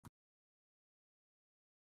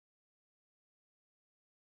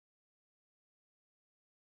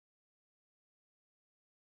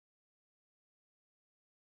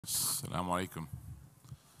Assalamu alaikum.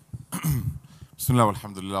 Bismillah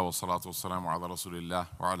walhamdulillah wa salatu wa salamu ala rasulillah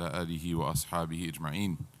wa ala alihi wa ashabihi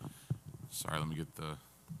ajma'een. Sorry, let me get the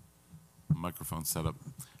microphone set up.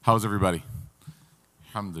 How's everybody?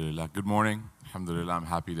 Alhamdulillah. Good morning. Alhamdulillah. I'm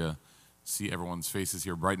happy to see everyone's faces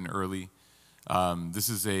here bright and early. This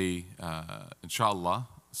is inshallah,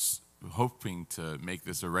 hoping to make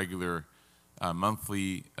this a regular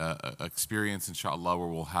monthly experience, inshallah, where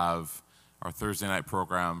we'll have our Thursday night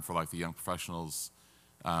program for like the young professionals,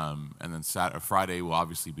 and then Friday will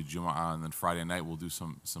obviously be Jumu'ah, and then Friday night we'll do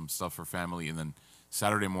some stuff for family, and then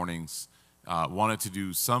Saturday mornings wanted to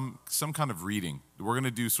do some kind of reading. We're going to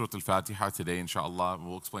do Surah Al-Fatiha today, inshallah.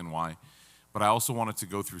 We'll explain why, but I also wanted to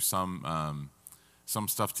go through some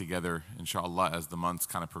stuff together, inshallah, as the months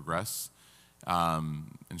kind of progress.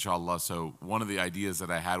 Inshallah. So one of the ideas that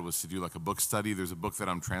I had was to do like a book study. There's a book that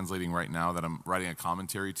I'm translating right now that I'm writing a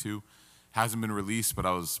commentary to. Hasn't been released, but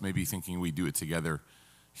I was maybe thinking we do it together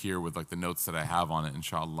here with like the notes that I have on it,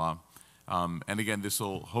 inshallah. And again, this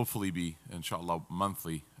will hopefully be, inshallah,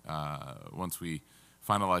 monthly once we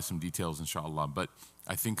finalize some details, inshallah. But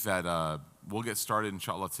I think that we'll get started,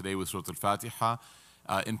 inshallah, today with Surah Al-Fatiha,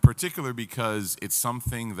 in particular because it's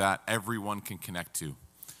something that everyone can connect to.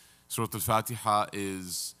 Surah Al-Fatiha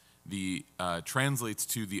is translates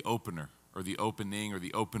to the opener, or the opening, or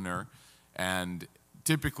the opener, and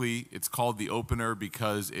typically it's called the opener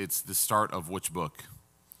because it's the start of which book?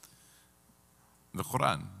 The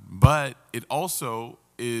Quran. But it also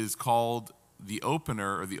is called the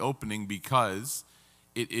opener or the opening because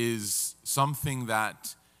it is something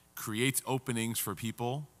that creates openings for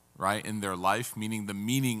people, right, in their life, meaning the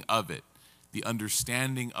meaning of it, the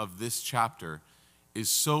understanding of this chapter is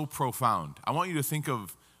so profound. I want you to think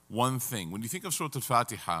of one thing. When you think of Surah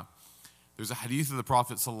Al-Fatiha, there's a hadith of the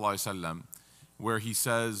Prophet ﷺ where he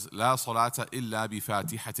says, "La salata illa bi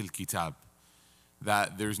fatihatil kitab,"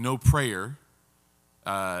 that there's no prayer,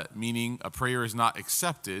 meaning a prayer is not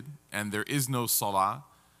accepted, and there is no salah,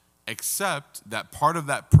 except that part of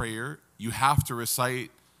that prayer you have to recite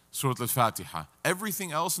Surah Al-Fatiha.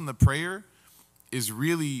 Everything else in the prayer is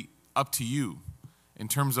really up to you. In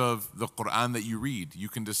terms of the Quran that you read, you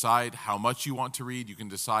can decide how much you want to read, you can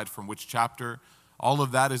decide from which chapter. All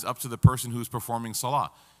of that is up to the person who's performing salah.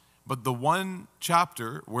 But the one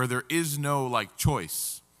chapter where there is no like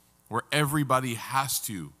choice, where everybody has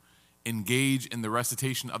to engage in the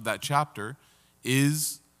recitation of that chapter,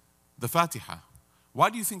 is the Fatiha.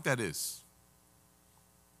 Why do you think that is?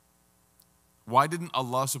 Why didn't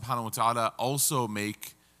Allah subhanahu wa ta'ala also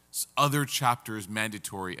make other chapters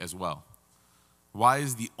mandatory as well? Why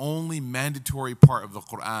is the only mandatory part of the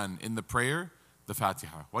Quran in the prayer the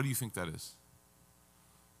Fatiha? Why do you think that is?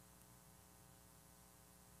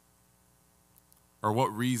 Or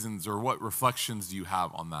what reasons or what reflections do you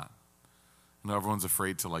have on that? I know everyone's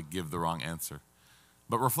afraid to like give the wrong answer.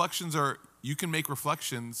 But reflections are, you can make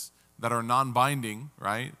reflections that are non-binding,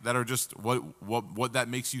 right? That are just what that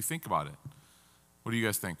makes you think about it. What do you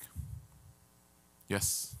guys think?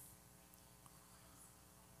 Yes?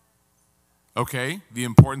 Okay, the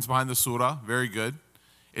importance behind the surah, very good.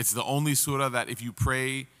 It's the only surah that if you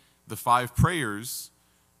pray the 5 prayers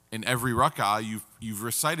in every rak'ah, you've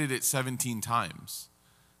recited it 17 times.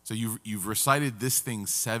 So you've recited this thing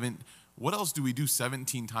what else do we do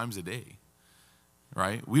 17 times a day?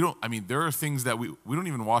 Right? There are things that we don't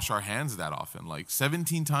even wash our hands that often. Like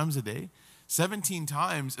 17 times a day? 17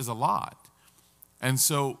 times is a lot. And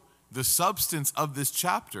so the substance of this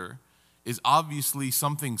chapter is obviously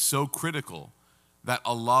something so critical that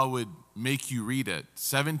Allah would make you read it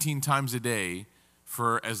 17 times a day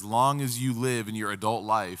for as long as you live in your adult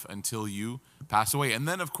life until you pass away. And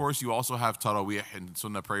then, of course, you also have Taraweeh and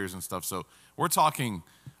Sunnah prayers and stuff. So we're talking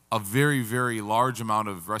a very, very large amount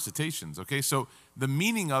of recitations, okay? So the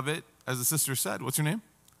meaning of it, as the sister said, what's your name?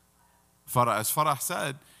 Farah. As Farah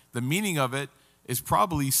said, the meaning of it is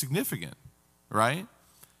probably significant, right?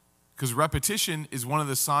 Because repetition is one of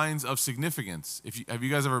the signs of significance. Have you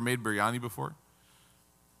guys ever made biryani before?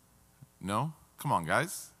 No? Come on,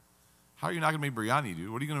 guys. How are you not going to make biryani,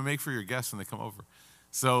 dude? What are you going to make for your guests when they come over?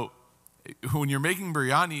 So when you're making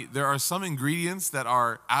biryani, there are some ingredients that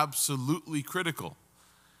are absolutely critical.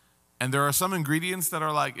 And there are some ingredients that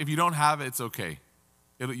are like, if you don't have it, it's okay.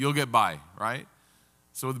 You'll get by, right?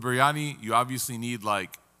 So with biryani, you obviously need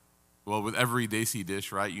with every desi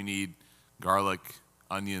dish, right? You need garlic,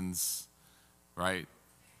 onions, right?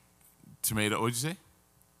 Tomato, what'd you say?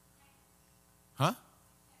 Huh?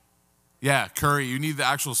 Yeah, curry. You need the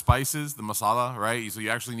actual spices, the masala, right? So you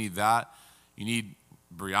actually need that. You need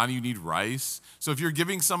biryani, you need rice. So if you're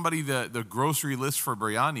giving somebody the grocery list for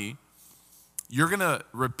biryani, you're going to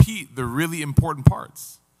repeat the really important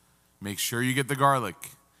parts. Make sure you get the garlic.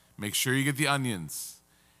 Make sure you get the onions.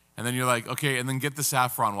 And then you're like, okay, and then get the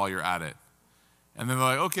saffron while you're at it. And then they're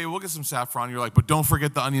like, okay, we'll get some saffron. You're like, but don't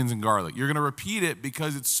forget the onions and garlic. You're going to repeat it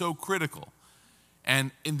because it's so critical.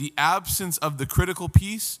 And in the absence of the critical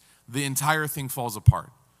piece, the entire thing falls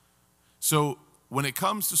apart. So when it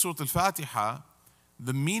comes to Surah Al-Fatiha,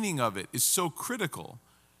 the meaning of it is so critical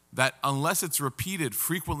that unless it's repeated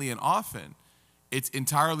frequently and often, it's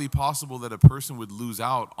entirely possible that a person would lose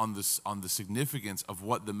out on the significance of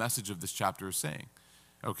what the message of this chapter is saying.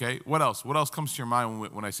 Okay, what else? What else comes to your mind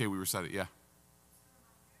when I say we recite it? Yeah.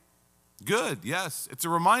 Good, yes, it's a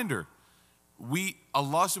reminder.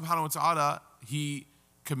 Allah subhanahu wa ta'ala, He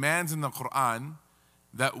commands in the Quran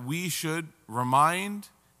that we should remind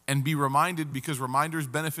and be reminded because reminders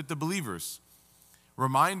benefit the believers.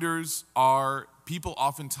 Reminders are, people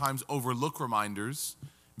oftentimes overlook reminders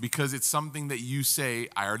because it's something that you say,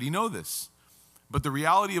 I already know this. But the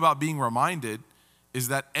reality about being reminded is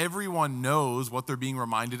that everyone knows what they're being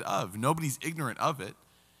reminded of. Nobody's ignorant of it.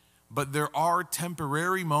 But there are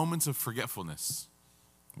temporary moments of forgetfulness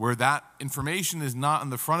where that information is not in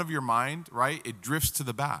the front of your mind, right? It drifts to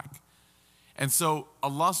the back. And so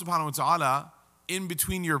Allah subhanahu wa ta'ala, in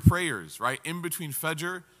between your prayers, right? In between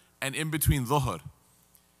Fajr and in between Dhuhr.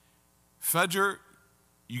 Fajr,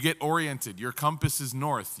 you get oriented. Your compass is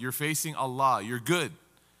north. You're facing Allah. You're good.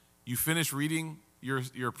 You finish reading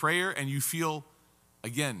your prayer and you feel,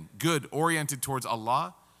 again, good, oriented towards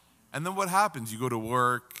Allah. And then what happens? You go to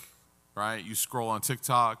work, right? You scroll on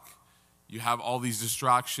TikTok. You have all these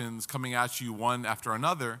distractions coming at you one after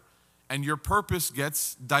another, and your purpose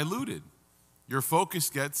gets diluted. Your focus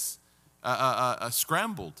gets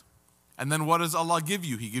scrambled. And then what does Allah give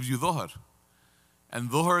you? He gives you dhuhr. And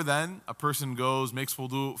dhuhr, then a person goes, makes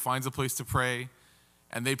wudu, finds a place to pray,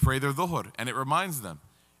 and they pray their dhuhr. And it reminds them.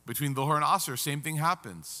 Between dhuhr and asr, same thing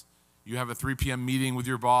happens. You have a 3 p.m. meeting with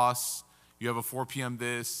your boss. You have a 4 p.m.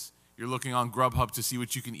 this. You're looking on Grubhub to see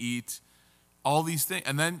what you can eat. All these things.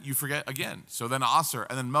 And then you forget again. So then asr,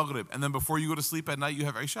 and then maghrib. And then before you go to sleep at night, you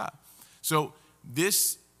have isha. So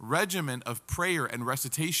this regimen of prayer and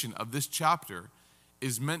recitation of this chapter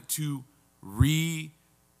is meant to recalibrate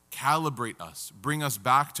us, bring us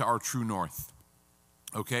back to our true north.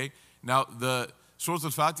 Okay? Now, the Surah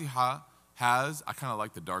Al-Fatiha has, I kind of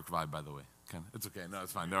like the dark vibe, by the way. It's okay. No,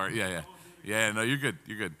 it's fine. No, yeah, no, you're good.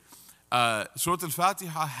 You're good. Surah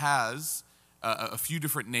Al-Fatiha has a few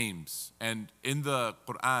different names. And in the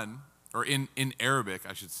Quran, or in Arabic,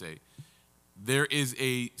 I should say, there is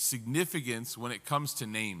a significance when it comes to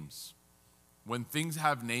names. When things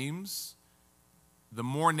have names, the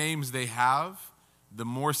more names they have, the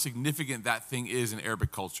more significant that thing is in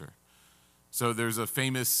Arabic culture. So there's a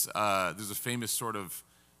famous sort of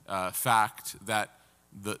fact that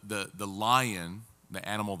the lion, the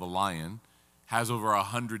animal, the lion, has over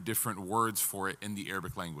 100 different words for it in the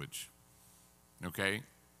Arabic language. Okay?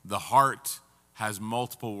 The heart has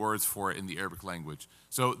multiple words for it in the Arabic language.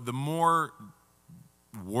 So the more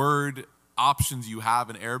word options you have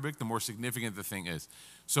in Arabic, the more significant the thing is.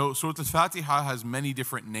 So Surah Al-Fatiha has many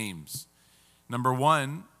different names. Number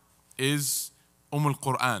one is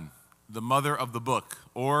al-Quran, the mother of the book,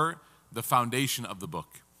 or the foundation of the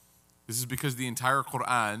book. This is because the entire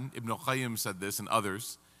Quran, Ibn al-Qayyim said this and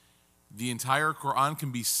others, the entire Quran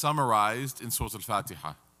can be summarized in Surah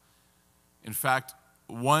Al-Fatiha. In fact,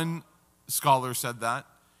 one scholar said that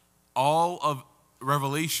all of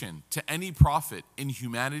revelation to any prophet in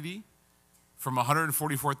humanity, from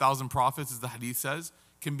 144,000 prophets, as the hadith says,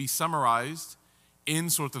 can be summarized in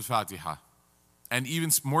Surah Al-Fatiha. And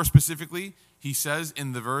even more specifically, he says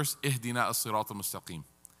in the verse, Ihdina as-sirat al-mustaqim.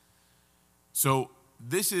 So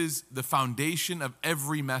this is the foundation of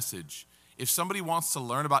every message. If somebody wants to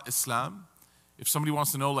learn about Islam, if somebody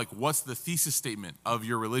wants to know like what's the thesis statement of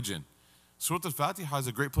your religion, Surah Al-Fatiha is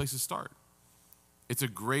a great place to start. It's a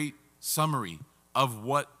great summary of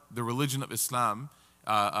what the religion of Islam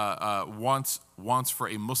wants for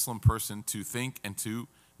a Muslim person to think and to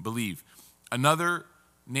believe. Another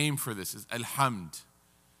name for this is Alhamd.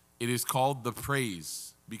 It is called the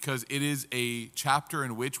praise because it is a chapter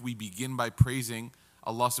in which we begin by praising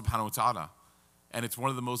Allah subhanahu wa ta'ala. And it's one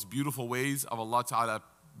of the most beautiful ways of Allah ta'ala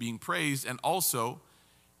being praised. And also,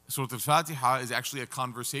 Surah Al-Fatiha is actually a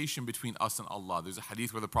conversation between us and Allah. There's a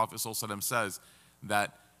hadith where the Prophet ﷺ says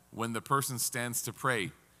that when the person stands to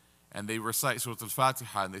pray and they recite Surah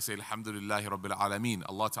Al-Fatiha and they say, Alhamdulillahi Rabbil Alameen,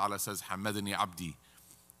 Allah ta'ala says, Hamadani Abdi,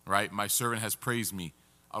 right? My servant has praised me.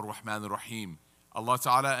 Ar-Rahman Ar-Rahim. Allah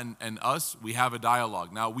ta'ala and us, we have a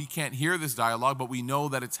dialogue. Now, we can't hear this dialogue, but we know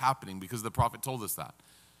that it's happening because the Prophet told us that.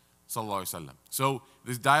 sallallahu alaihi wasallam. So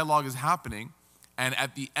this dialogue is happening, and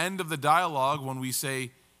at the end of the dialogue, when we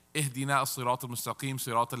say, اهدنا الصراط المستقيم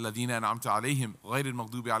صراط الذين أنعمت عليهم غير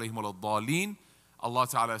المغضوب عليهم ولا الضالين, Allah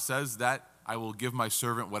Ta'ala says that I will give my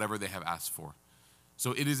servant whatever they have asked for.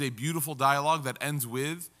 So it is a beautiful dialogue that ends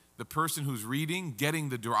with the person who's reading getting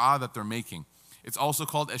the dua that they're making. It's also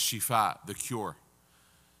called as-shifa, the cure.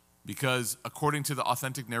 Because according to the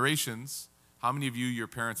authentic narrations, how many of you, your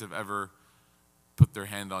parents have ever put their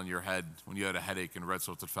hand on your head when you had a headache and read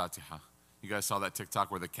Surah Al-Fatiha? You guys saw that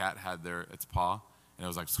TikTok where the cat had its paw and it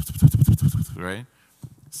was like, right?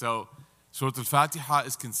 So Surah Al-Fatiha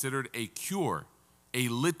is considered a cure, a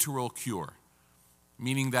literal cure,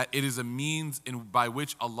 meaning that it is a means by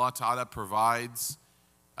which Allah Ta'ala provides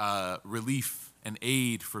relief and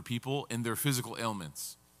aid for people in their physical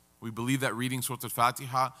ailments. We believe that reading Surah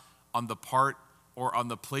Al-Fatiha on the part or on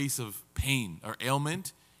the place of pain or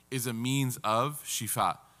ailment is a means of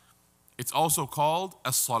shifa. It's also called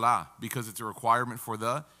as-salah because it's a requirement for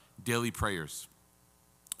the daily prayers.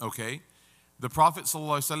 Okay? The Prophet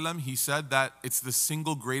ﷺ, he said that it's the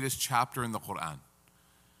single greatest chapter in the Quran.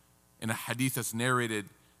 In a hadith that's narrated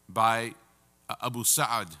by Abu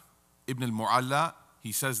Sa'ad ibn al-Mu'alla,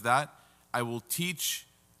 he says that I will teach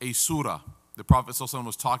a surah. The Prophet ﷺ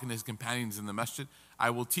was talking to his companions in the masjid. I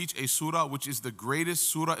will teach a surah which is the greatest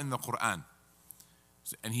surah in the Quran.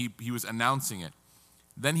 And he was announcing it.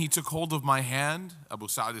 Then he took hold of my hand, Abu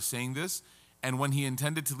Sa'ad is saying this, and when he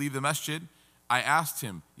intended to leave the masjid, I asked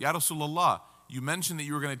him, Ya Rasulullah, you mentioned that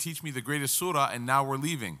you were going to teach me the greatest surah and now we're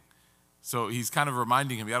leaving. So he's kind of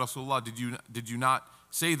reminding him, Ya Rasulullah, did you not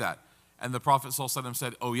say that? And the Prophet ﷺ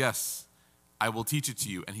said, oh yes, I will teach it to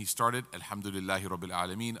you. And he started, Alhamdulillahi Rabbil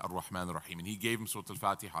Alameen, Ar-Rahman Ar-Rahim. And he gave him Surah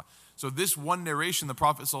Al-Fatiha. So this one narration, the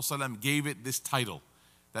Prophet ﷺ gave it this title,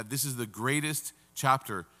 that this is the greatest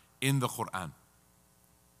chapter in the Quran.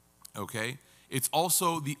 Okay? It's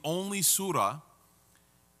also the only surah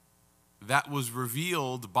that was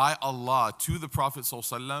revealed by Allah to the Prophet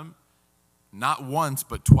ﷺ not once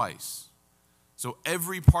but twice. So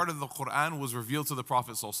every part of the Quran was revealed to the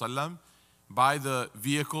Prophet ﷺ by the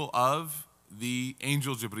vehicle of the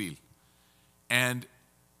angel Jibreel. And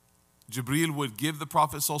Jibreel would give the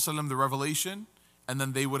Prophet ﷺ the revelation, and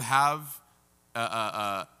then they would have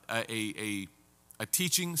a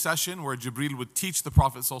teaching session where Jibreel would teach the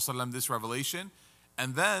Prophet ﷺ this revelation,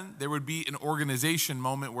 and then there would be an organization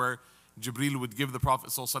moment where Jibreel would give the Prophet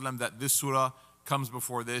ﷺ that this surah comes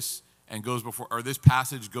before this and goes before, or this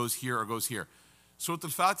passage goes here or goes here. Surah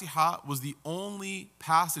Al-Fatiha was the only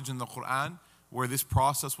passage in the Quran where this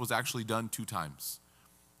process was actually done 2 times,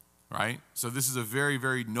 right? So this is a very,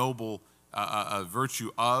 very noble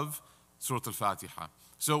virtue of Surah Al-Fatiha.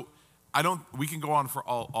 So we can go on for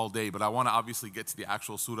all day, but I want to obviously get to the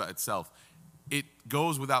actual surah itself. It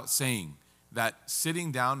goes without saying that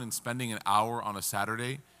sitting down and spending an hour on a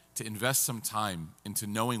Saturday to invest some time into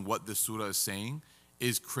knowing what this surah is saying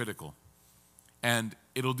is critical. And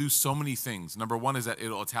it'll do so many things. Number 1 is that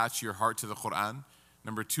it'll attach your heart to the Quran.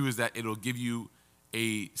 Number 2 is that it'll give you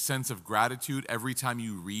a sense of gratitude every time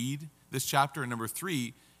you read this chapter. And number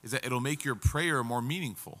 3 is that it'll make your prayer more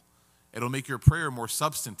meaningful. It'll make your prayer more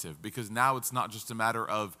substantive, because now it's not just a matter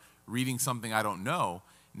of reading something I don't know.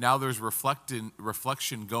 Now there's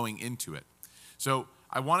reflection going into it. So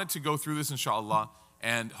I wanted to go through this, inshallah.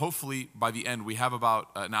 And hopefully by the end, we have about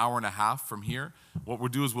an hour and a half from here. What we'll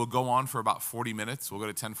do is we'll go on for about 40 minutes. We'll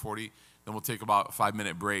go to 10:40. Then we'll take about a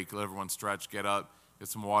 5-minute break. Let everyone stretch, get up, get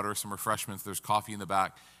some water, some refreshments. There's coffee in the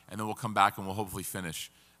back. And then we'll come back and we'll hopefully finish,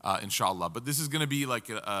 inshallah. But this is going to be like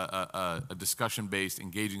a discussion-based,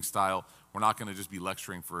 engaging style. We're not going to just be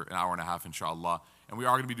lecturing for an hour and a half, inshallah. And we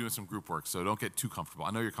are going to be doing some group work. So don't get too comfortable. I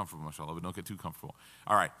know you're comfortable, mashallah, but don't get too comfortable.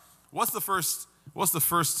 All right. What's the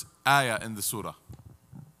first ayah in the surah?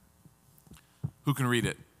 Who can read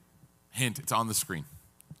it? Hint, it's on the screen.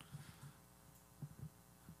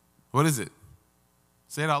 What is it?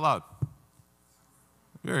 Say it out loud.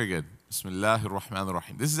 Very good. Bismillahir Rahmanir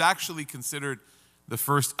Rahim. This is actually considered the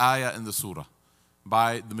first ayah in the surah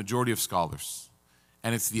by the majority of scholars.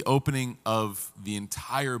 And it's the opening of the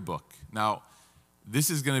entire book. Now, this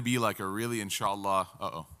is going to be like a really, inshallah,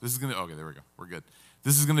 okay, there we go. We're good.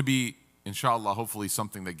 This is going to be, inshallah, hopefully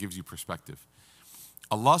something that gives you perspective.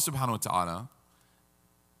 Allah subhanahu wa ta'ala,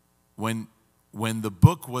 when the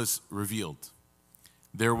book was revealed,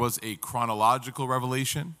 there was a chronological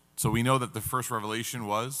revelation. So we know that the first revelation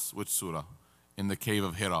was, which surah? In the cave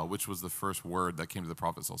of Hira, which was the first word that came to the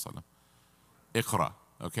Prophet ﷺ? Iqra,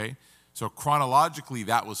 okay? So chronologically,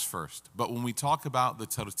 that was first. But when we talk about the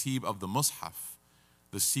tartib of the mushaf,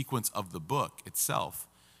 the sequence of the book itself,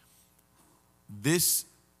 this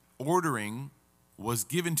ordering was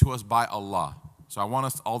given to us by Allah. So I want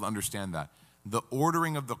us all to understand that. The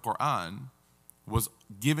ordering of the Quran was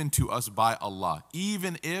given to us by Allah,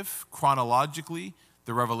 even if chronologically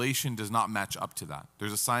the revelation does not match up to that.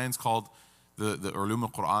 There's a science called the Ulum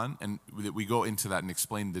al-Quran, and we go into that and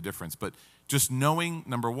explain the difference. But just knowing,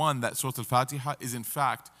 number one, that Surah Al-Fatiha is in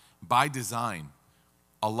fact, by design,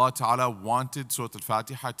 Allah Ta'ala wanted Surah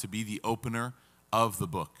Al-Fatiha to be the opener of the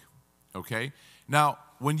book, okay? Now,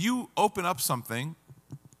 when you open up something,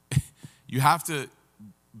 you have to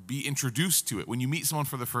be introduced to it. When you meet someone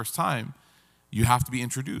for the first time, you have to be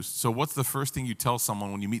introduced. So what's the first thing you tell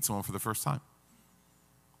someone when you meet someone for the first time?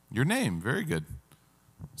 Your name, very good.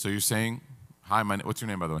 So you're saying, hi, what's your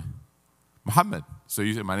name, by the way? Muhammad. So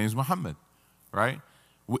you say, my name is Muhammad, right?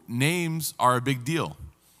 Names are a big deal.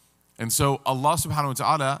 And so Allah subhanahu wa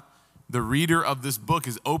ta'ala, the reader of this book,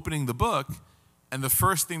 is opening the book, and the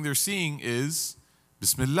first thing they're seeing is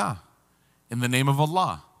Bismillah, in the name of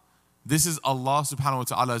Allah. This is Allah subhanahu wa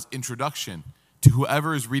ta'ala's introduction to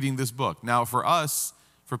whoever is reading this book. Now for us,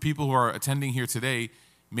 for people who are attending here today,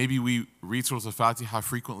 maybe we read Surah Al-Fatiha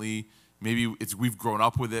frequently, maybe we've grown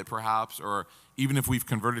up with it perhaps, or even if we've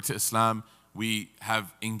converted to Islam, we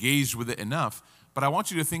have engaged with it enough. But I want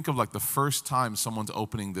you to think of like the first time someone's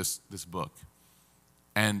opening this book.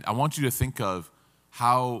 And I want you to think of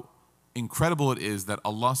how incredible it is that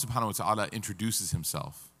Allah subhanahu wa ta'ala introduces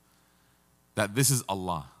himself. That this is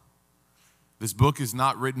Allah. This book is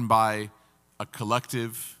not written by a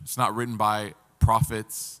collective. It's not written by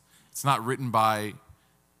prophets. It's not written by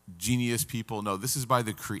genius people. No, this is by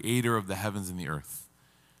the creator of the heavens and the earth,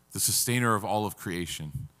 the sustainer of all of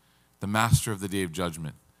creation, the master of the day of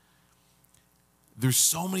judgment. There's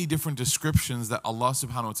so many different descriptions that Allah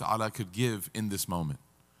subhanahu wa ta'ala could give in this moment.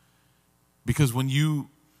 Because when you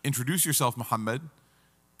introduce yourself, Muhammad,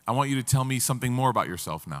 I want you to tell me something more about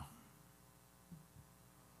yourself now.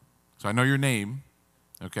 So I know your name,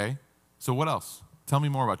 okay? So what else? Tell me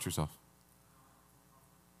more about yourself.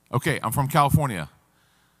 Okay, I'm from California.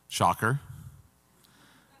 Shocker.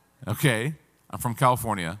 Okay, I'm from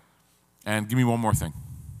California. And give me one more thing.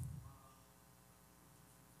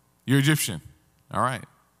 You're Egyptian. All right.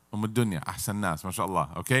 Dunya, ahsan nas, mashallah.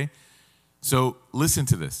 Okay? So listen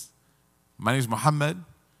to this. My name is Muhammad.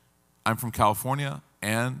 I'm from California,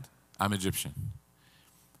 and I'm Egyptian.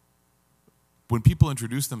 When people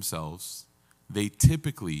introduce themselves, they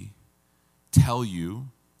typically tell you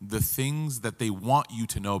the things that they want you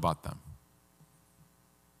to know about them.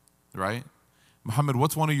 Right? Muhammad,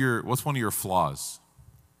 what's one of your flaws?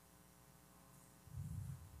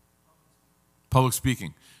 Public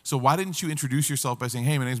speaking. So why didn't you introduce yourself by saying,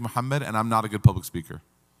 hey, my name is Muhammad and I'm not a good public speaker?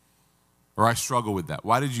 Or I struggle with that.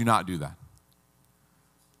 Why did you not do that?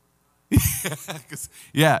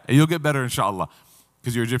 Yeah, you'll get better inshallah.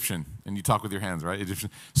 Because you're Egyptian and you talk with your hands, right? Egyptian.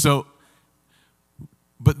 So,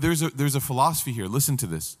 but there's a philosophy here. Listen to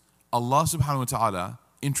this. Allah subhanahu wa ta'ala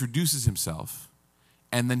introduces himself,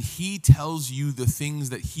 and then he tells you the things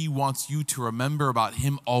that he wants you to remember about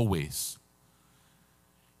him always.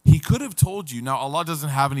 He could have told you, now Allah doesn't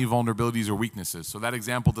have any vulnerabilities or weaknesses, so that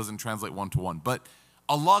example doesn't translate one-to-one. But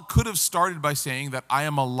Allah could have started by saying that I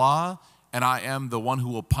am Allah and I am the one who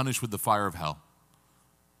will punish with the fire of hell.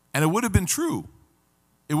 And it would have been true.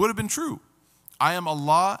 It would have been true. I am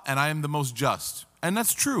Allah and I am the most just. And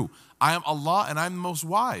that's true. I am Allah and I am the most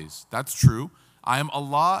wise. That's true. I am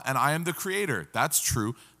Allah and I am the creator. That's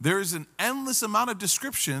true. There is an endless amount of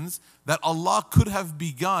descriptions that Allah could have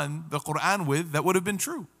begun the Quran with that would have been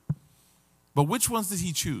true. But which ones did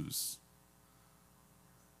he choose?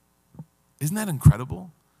 Isn't that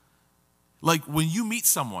incredible? Like when you meet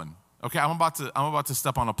someone, okay, I'm about to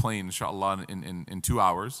step on a plane, inshallah, in 2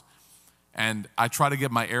 hours. And I try to get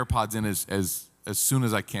my AirPods in as soon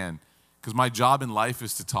as I can. Because my job in life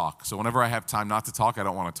is to talk. So whenever I have time not to talk, I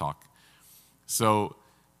don't want to talk. So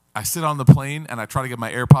I sit on the plane and I try to get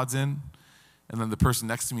my AirPods in. And then the person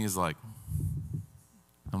next to me is like,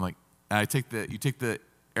 I'm like, and you take the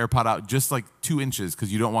AirPod out just like 2 inches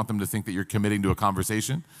because you don't want them to think that you're committing to a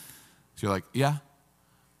conversation. So you're like, yeah.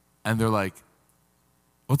 And they're like,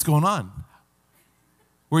 what's going on?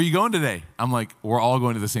 Where are you going today? I'm like, we're all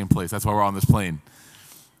going to the same place. That's why we're on this plane.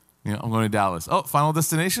 You know, I'm going to Dallas. Oh, final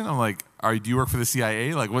destination? I'm like, do you work for the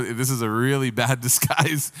CIA? Like, what, this is a really bad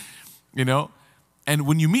disguise, you know? And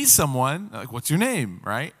when you meet someone, like, what's your name,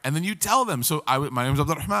 right? And then you tell them, so my name is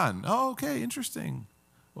AbdelRahman. Oh, okay, interesting.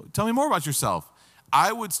 Well, tell me more about yourself.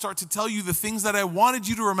 I would start to tell you the things that I wanted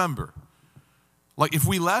you to remember. Like, if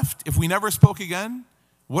we left, if we never spoke again,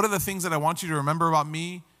 what are the things that I want you to remember about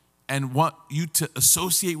me and want you to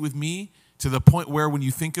associate with me to the point where when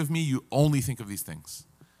you think of me, you only think of these things?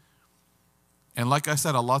 And like I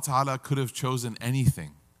said, Allah Ta'ala could have chosen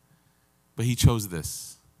anything, but He chose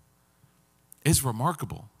this. It's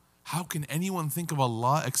remarkable. How can anyone think of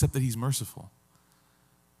Allah except that He's merciful?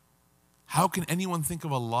 How can anyone think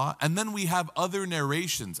of Allah? And then we have other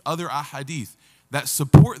narrations, other ahadith that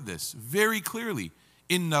support this very clearly.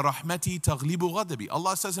 Inna rahmati taghlibu ghadabi.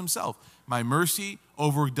 Allah says Himself, my mercy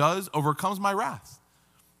overcomes my wrath.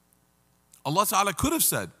 Allah Ta'ala could have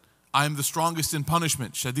said, I am the strongest in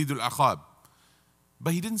punishment, shadidul aqab.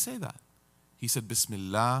 But He didn't say that. He said,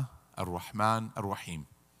 Bismillah ar-Rahman ar-Rahim.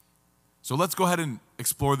 So let's go ahead and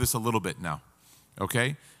explore this a little bit now.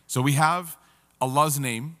 Okay? So we have Allah's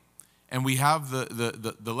name, and we have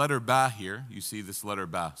the letter ba here. You see this letter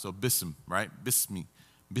ba. So bism, right? Bismi.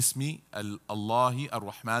 Bismi Allahi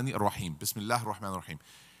ar-Rahmani ar-Rahim. Bismillah ar-Rahman ar-Rahim.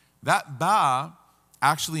 That ba,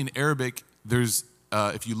 actually in Arabic, there's,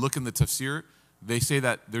 if you look in the Tafsir, they say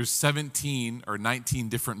that there's 17 or 19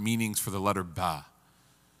 different meanings for the letter ba.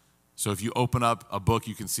 So if you open up a book,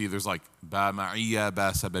 you can see there's like ba ma'iyya,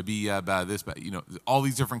 ba sababiyya, ba this, ba, all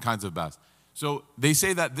these different kinds of bas. So they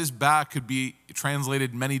say that this ba could be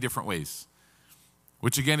translated many different ways,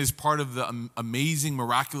 which again is part of the amazing,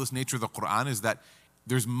 miraculous nature of the Quran, is that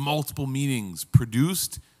there's multiple meanings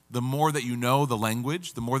produced. The more that you know the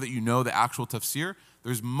language, the more that you know the actual tafsir,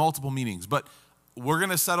 there's multiple meanings. But we're going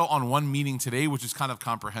to settle on one meaning today, which is kind of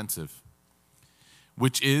comprehensive,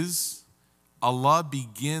 which is Allah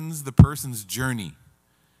begins the person's journey.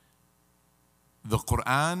 The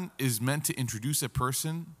Quran is meant to introduce a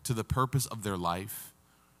person to the purpose of their life,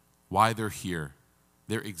 why they're here,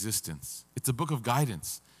 their existence. It's a book of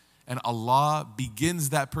guidance. And Allah begins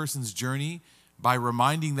that person's journey by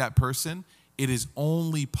reminding that person it is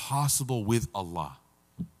only possible with Allah.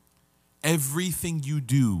 Everything you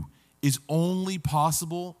do is only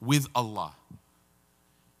possible with Allah.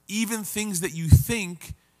 Even things that you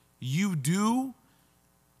think you do,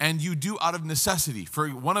 and you do out of necessity. For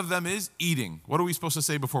one of them is eating. What are we supposed to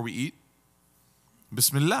say before we eat?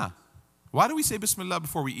 Bismillah. Why do we say Bismillah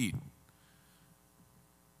before we eat?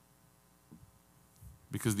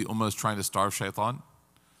 Because the ummah is trying to starve shaitan?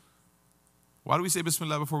 Why do we say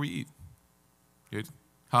Bismillah before we eat? Good.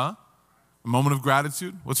 Huh? A moment of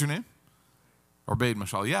gratitude. What's your name? Ubaid,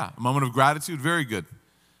 mashallah. Yeah, a moment of gratitude. Very good.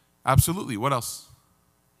 Absolutely. What else?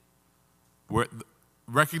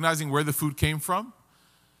 Recognizing where the food came from.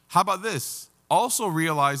 How about this? Also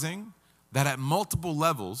realizing that at multiple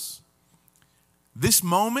levels, this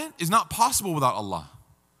moment is not possible without Allah.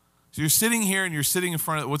 So you're sitting here and you're sitting in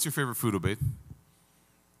front of, what's your favorite food, Ubaid?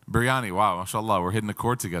 Biryani. Wow, mashallah, we're hitting a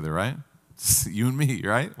chord together, right? You and me,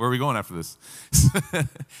 right? Where are we going after this?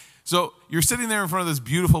 So you're sitting there in front of this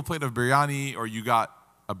beautiful plate of biryani, or you got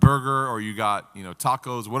a burger, or you got,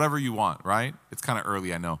 tacos, whatever you want, right? It's kind of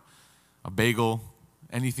early, I know. A bagel,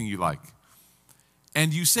 anything you like.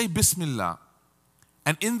 And you say Bismillah.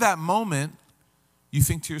 And in that moment, you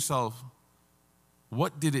think to yourself,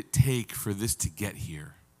 what did it take for this to get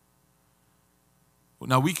here?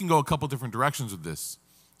 Now, we can go a couple different directions with this.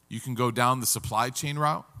 You can go down the supply chain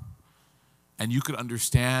route, and you could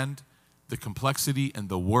understand the complexity and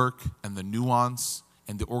the work and the nuance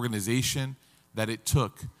and the organization that it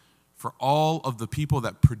took for all of the people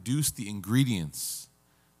that produced the ingredients,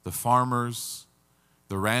 the farmers,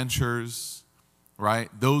 the ranchers, right?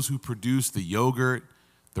 Those who produce the yogurt,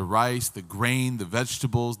 the rice, the grain, the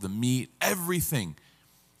vegetables, the meat, everything,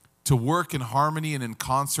 to work in harmony and in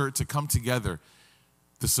concert, to come together.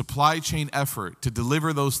 The supply chain effort to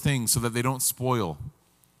deliver those things so that they don't spoil.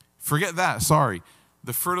 Forget that, sorry.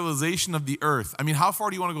 The fertilization of the earth. I mean, how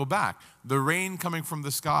far do you want to go back? The rain coming from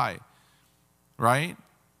the sky, right?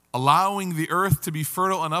 Allowing the earth to be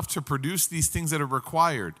fertile enough to produce these things that are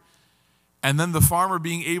required. And then the farmer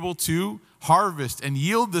being able to harvest and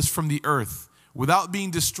yield this from the earth without being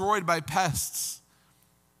destroyed by pests.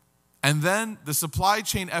 And then the supply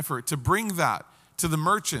chain effort to bring that to the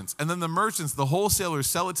merchants. And then the merchants, the wholesalers,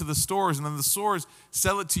 sell it to the stores. And then the stores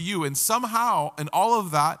sell it to you. And somehow, in all of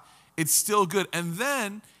that, it's still good. And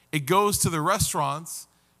then it goes to the restaurants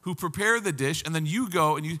who prepare the dish. And then you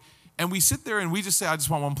go and we sit there and we just say, I just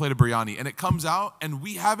want one plate of biryani. And it comes out and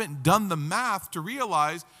we haven't done the math to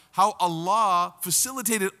realize how Allah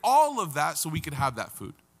facilitated all of that so we could have that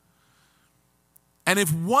food. And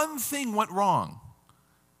if one thing went wrong,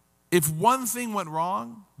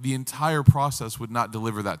 the entire process would not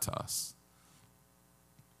deliver that to us.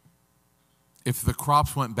 If the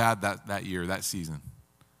crops went bad that year, that season,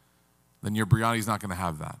 then your biryani is not going to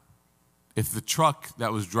have that. If the truck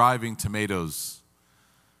that was driving tomatoes,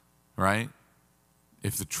 right?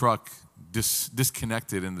 If the truck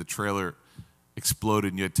disconnected and the trailer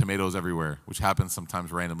exploded and you had tomatoes everywhere, which happens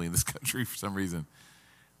sometimes randomly in this country for some reason.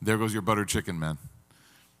 There goes your buttered chicken, man.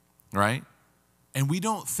 Right? And we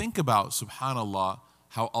don't think about, subhanAllah,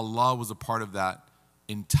 how Allah was a part of that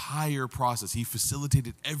entire process. He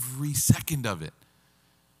facilitated every second of it.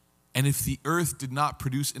 And if the earth did not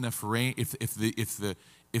produce enough rain, if the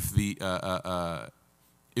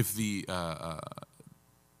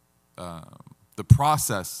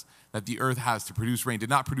process that the earth has to produce rain did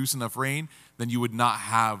not produce enough rain, then you would not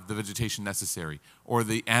have the vegetation necessary, or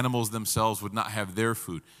the animals themselves would not have their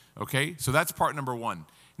food. Okay? So that's part number one.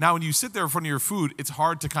 Now, when you sit there in front of your food, it's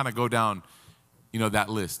hard to kind of go down, that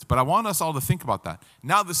list. But I want us all to think about that.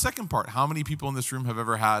 Now, the second part, how many people in this room have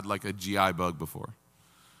ever had like a GI bug before?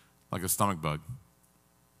 Like a stomach bug?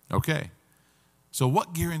 Okay. So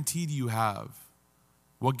what guarantee do you have?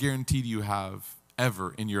 What guarantee do you have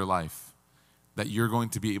ever in your life that you're going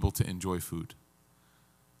to be able to enjoy food?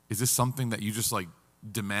 Is this something that you just like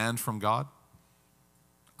demand from God?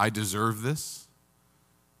 I deserve this?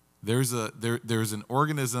 There's an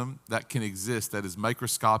organism that can exist that is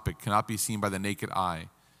microscopic, cannot be seen by the naked eye,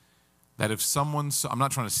 that if someone, I'm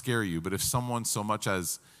not trying to scare you, but if someone so much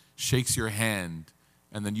as shakes your hand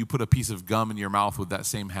and then you put a piece of gum in your mouth with that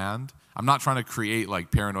same hand, I'm not trying to create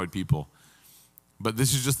like paranoid people, but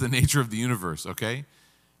this is just the nature of the universe, okay?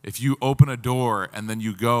 If you open a door and then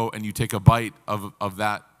you go and you take a bite of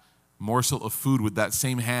that morsel of food with that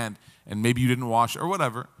same hand and maybe you didn't wash it or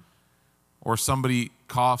whatever, or somebody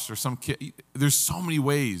coughs or some kid, there's so many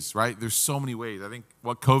ways, right? There's so many ways. I think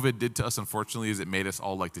what COVID did to us, unfortunately, is it made us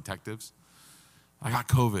all like detectives. I got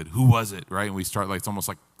COVID. Who was it, right? And we start like, it's almost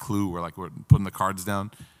like Clue. We're putting the cards down,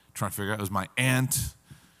 trying to figure out, it was my aunt.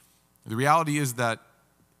 The reality is that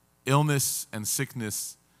illness and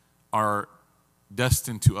sickness are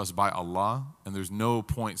destined to us by Allah, and there's no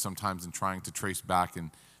point sometimes in trying to trace back and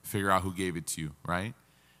figure out who gave it to you, right?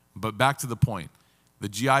 But back to the point. The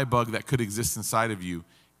GI bug that could exist inside of you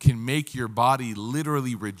can make your body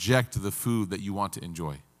literally reject the food that you want to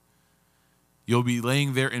enjoy. You'll be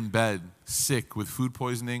laying there in bed sick with food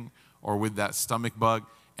poisoning or with that stomach bug,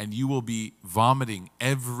 and you will be vomiting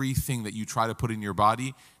everything that you try to put in your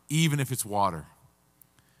body, even if it's water.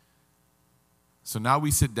 So now we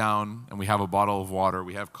sit down and we have a bottle of water,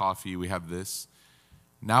 we have coffee, we have this.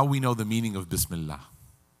 Now we know the meaning of Bismillah.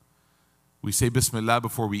 We say Bismillah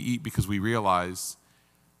before we eat because we realize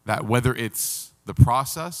that whether it's the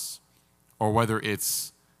process or whether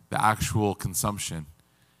it's the actual consumption,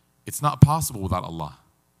 it's not possible without Allah.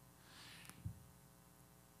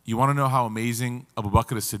 You want to know how amazing Abu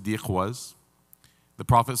Bakr as-Siddiq was? The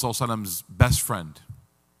Prophet ﷺ's best friend,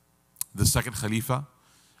 the second Khalifa,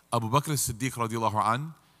 Abu Bakr as-Siddiq radiallahu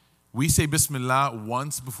an, we say Bismillah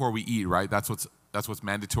once before we eat, right? That's what's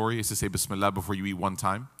mandatory, is to say Bismillah before you eat one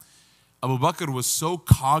time. Abu Bakr was so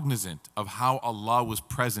cognizant of how Allah was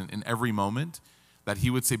present in every moment that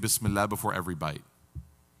he would say Bismillah before every bite,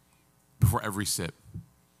 before every sip.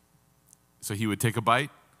 So he would take a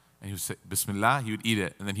bite and he would say Bismillah, he would eat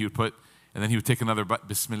it, and then he would take another bite,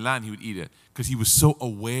 Bismillah, and he would eat it. Because he was so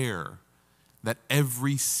aware that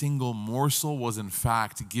every single morsel was in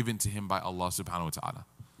fact given to him by Allah subhanahu wa ta'ala.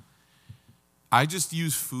 I just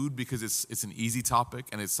use food because it's an easy topic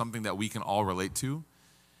and it's something that we can all relate to.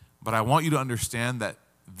 But I want you to understand that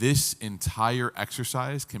this entire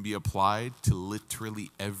exercise can be applied to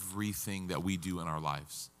literally everything that we do in our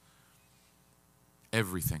lives.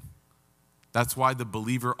 Everything. That's why the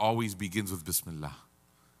believer always begins with Bismillah.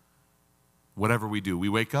 Whatever we do, we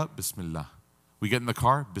wake up, Bismillah. We get in the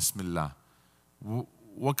car, Bismillah.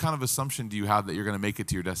 What kind of assumption do you have that you're going to make it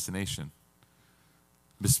to your destination?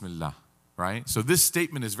 Bismillah, right? So this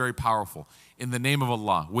statement is very powerful. In the name of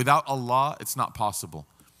Allah. Without Allah, it's not possible.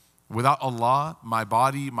 Without Allah, my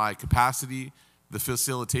body, my capacity, the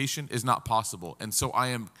facilitation is not possible. And so I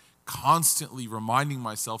am constantly reminding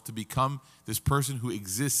myself to become this person who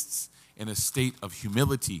exists in a state of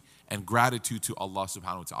humility and gratitude to Allah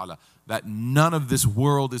subhanahu wa ta'ala. That none of this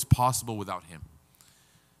world is possible without Him.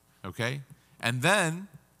 Okay? And then,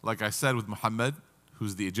 like I said with Muhammad,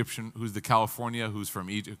 who's the Egyptian, who's the Californian who's from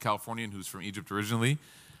Egypt originally,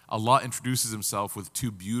 Allah introduces Himself with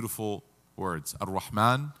two beautiful words,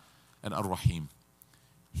 Ar-Rahman and Ar-Rahim.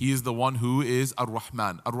 He is the one who is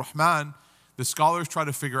Ar-Rahman. Ar-Rahman, the scholars try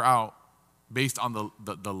to figure out, based on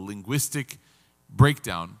the linguistic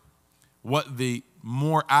breakdown, what the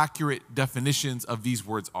more accurate definitions of these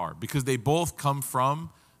words are. Because they both come from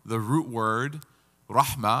the root word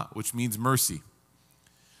Rahma, which means mercy.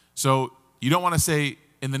 So you don't want to say,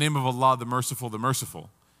 in the name of Allah, the merciful,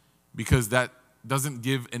 because that doesn't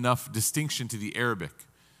give enough distinction to the Arabic.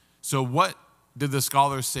 So what did the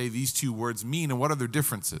scholars say these two words mean, and what are their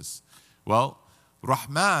differences? Well,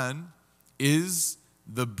 Rahman is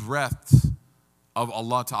the breadth of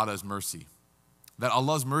Allah Ta'ala's mercy. That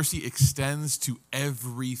Allah's mercy extends to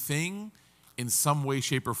everything in some way,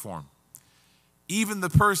 shape, or form. Even the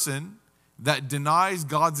person that denies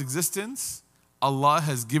God's existence, Allah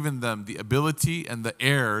has given them the ability and the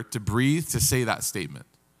air to breathe to say that statement.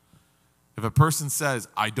 If a person says,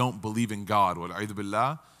 I don't believe in God, wa'alaidu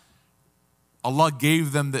billah, Allah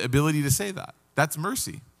gave them the ability to say that. That's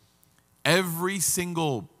mercy. Every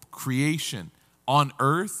single creation on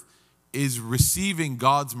earth is receiving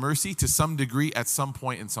God's mercy to some degree at some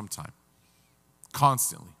point in some time.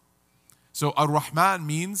 Constantly. So Ar-Rahman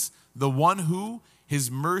means the one who,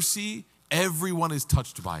 his mercy, everyone is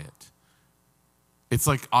touched by it. It's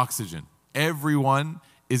like oxygen. Everyone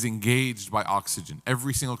is engaged by oxygen.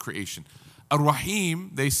 Every single creation.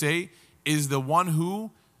 Ar-Rahim, they say, is the one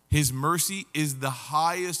who, his mercy is the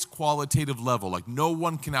highest qualitative level. Like no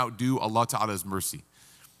one can outdo Allah Ta'ala's mercy.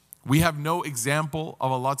 We have no example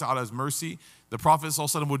of Allah Ta'ala's mercy. The Prophet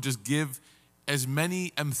ﷺ would just give as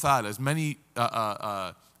many amthal, as many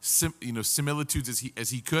similitudes as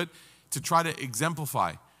he could to try to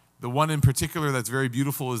exemplify. The one in particular that's very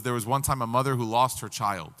beautiful is there was one time a mother who lost her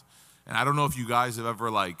child. And I don't know if you guys have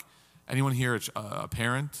ever, anyone here a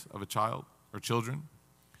parent of a child or children?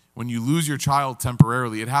 When you lose your child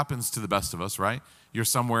temporarily, it happens to the best of us, right? You're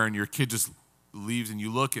somewhere and your kid just leaves and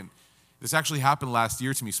you look, and this actually happened last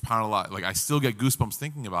year to me, subhanAllah. Like I still get goosebumps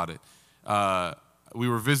thinking about it. We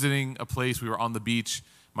were visiting a place, we were on the beach,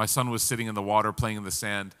 my son was sitting in the water playing in the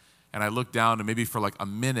sand, and I looked down and maybe for like a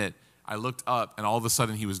minute, I looked up and all of a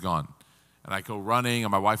sudden he was gone. And I go running,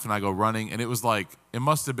 and my wife and I go running, and it was like, it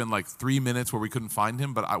must have been like 3 minutes where we couldn't find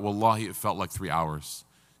him, but wallahi, it felt like 3 hours.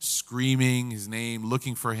 Screaming his name,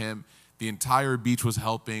 looking for him. The entire beach was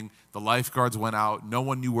helping. The lifeguards went out. No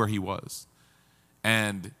one knew where he was.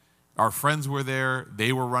 And our friends were there.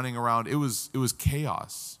 They were running around. It was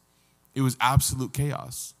chaos. It was absolute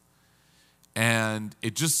chaos. And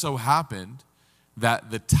it just so happened that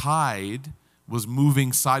the tide was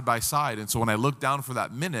moving side by side. And so when I looked down for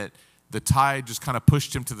that minute, the tide just kind of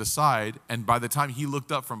pushed him to the side. And by the time he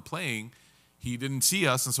looked up from playing, he didn't see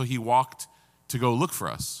us. And so he walked to go look for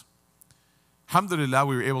us. Alhamdulillah,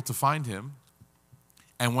 we were able to find him.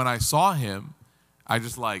 And when I saw him, I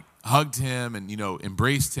just hugged him and,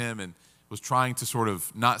 embraced him and was trying to sort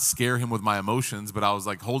of not scare him with my emotions, but I was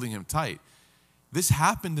holding him tight. This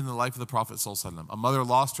happened in the life of the Prophet ﷺ. A mother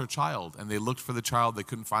lost her child and they looked for the child. They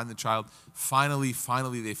couldn't find the child. Finally,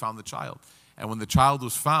 they found the child. And when the child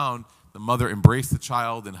was found, the mother embraced the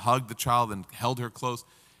child and hugged the child and held her close.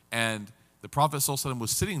 And the Prophet ﷺ was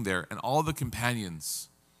sitting there, and all the companions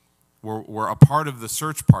were a part of the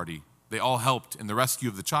search party. They all helped in the rescue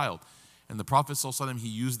of the child. And the Prophet ﷺ, he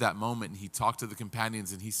used that moment and he talked to the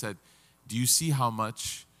companions and he said, do you see how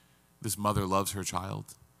much this mother loves her child?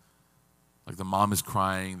 Like the mom is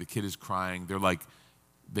crying, the kid is crying. They're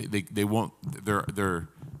they're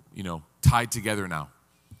tied together now.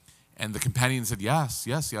 And the companion said, yes,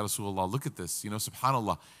 Ya Rasulullah, look at this,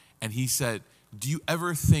 subhanAllah. And he said, do you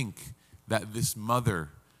ever think that this mother,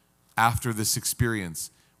 after this experience,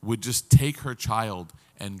 would just take her child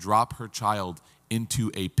and drop her child into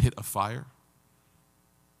a pit of fire?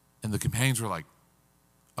 And the companions were like,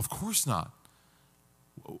 of course not.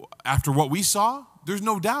 After what we saw, there's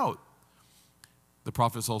no doubt. The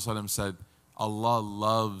Prophet ﷺ said, Allah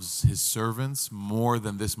loves his servants more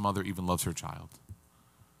than this mother even loves her child.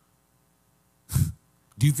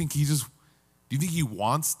 Do you think he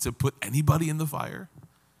wants to put anybody in the fire?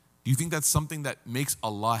 Do you think that's something that makes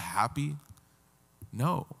Allah happy?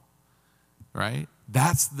 No. Right?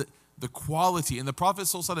 That's the quality. And the Prophet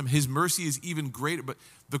ﷺ, his mercy is even greater, but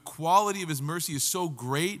the quality of his mercy is so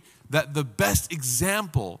great that the best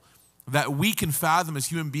example that we can fathom as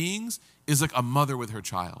human beings is like a mother with her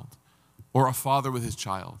child or a father with his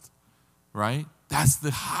child. Right? That's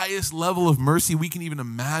the highest level of mercy we can even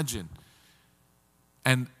imagine.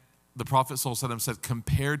 And the Prophet ﷺ said,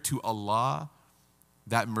 compared to Allah,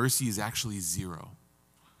 that mercy is actually zero.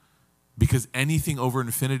 Because anything over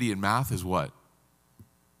infinity in math is what?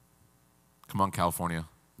 Come on, California,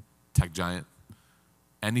 tech giant.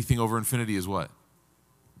 Anything over infinity is what?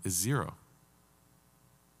 Is zero.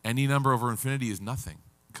 Any number over infinity is nothing,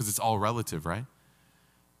 because it's all relative, right?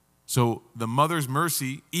 So the mother's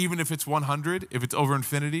mercy, even if it's 100, if it's over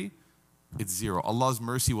infinity, it's zero. Allah's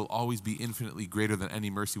mercy will always be infinitely greater than any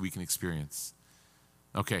mercy we can experience.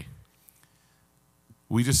 Okay.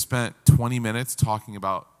 We just spent 20 minutes talking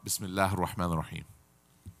about Bismillah ar-Rahman ar-Rahim.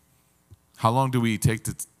 How long do we take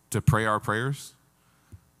to pray our prayers?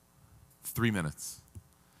 3 minutes.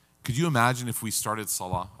 Could you imagine if we started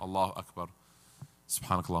salah, Allahu Akbar,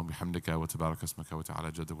 Subhanakallah bihamdika wa tabarak asmaka wa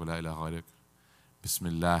ta'ala jadduk wa la ilaha ghayrik,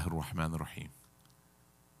 Bismillahir Rahmanir Rahim.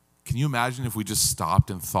 Can you imagine if we just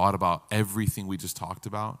stopped and thought about everything we just talked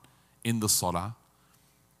about in the salah?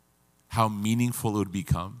 How meaningful it would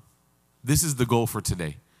become? This is the goal for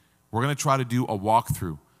today. We're going to try to do a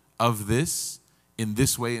walkthrough of this in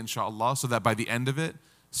this way, inshallah, so that by the end of it,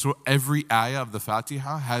 so every ayah of the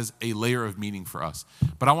Fatiha has a layer of meaning for us.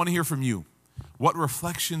 But I want to hear from you. What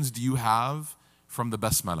reflections do you have from the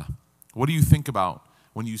Basmala? What do you think about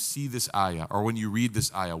when you see this ayah or when you read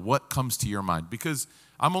this ayah? What comes to your mind? Because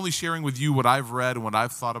I'm only sharing with you what I've read and what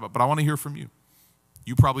I've thought about, but I want to hear from you.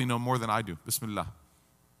 You probably know more than I do. Bismillah.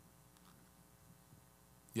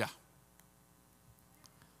 Yeah.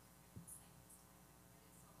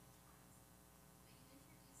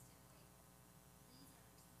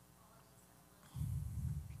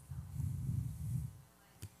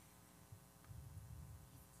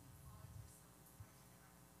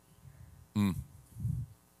 Mm.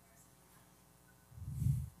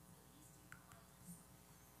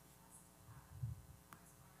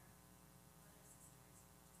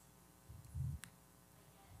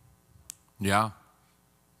 Yeah,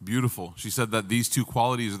 beautiful. She said that these two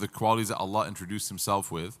qualities are the qualities that Allah introduced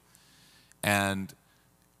himself with. And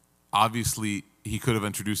obviously, he could have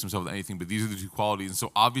introduced himself with anything, but these are the two qualities. And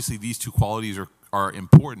so obviously, these two qualities are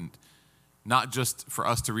important, not just for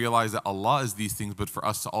us to realize that Allah is these things, but for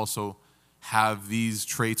us to also have these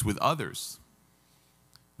traits with others.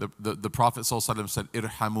 The Prophet ﷺ said,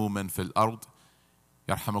 "Irhamu man fil ard,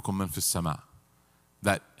 yarhamukum man fis sama."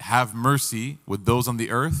 That have mercy with those on the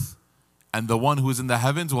earth, and the one who is in the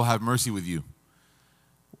heavens will have mercy with you.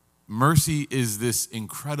 Mercy is this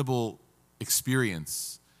incredible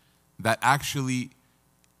experience that actually,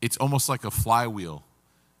 it's almost like a flywheel.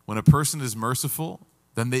 When a person is merciful,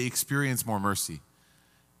 then they experience more mercy.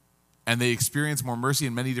 And they experience more mercy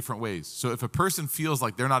in many different ways. So if a person feels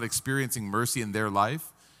like they're not experiencing mercy in their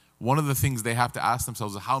life, one of the things they have to ask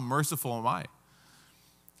themselves is, how merciful am I?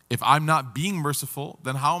 If I'm not being merciful,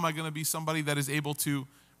 then how am I going to be somebody that is able to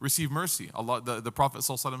receive mercy? The Prophet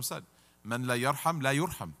ﷺ said, "Man la yarham la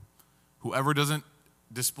yurham." Whoever doesn't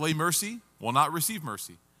display mercy will not receive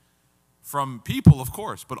mercy. From people, of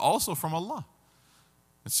course, but also from Allah.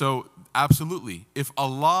 And so, absolutely, if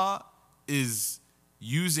Allah is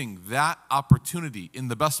using that opportunity in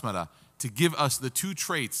the Basmala to give us the two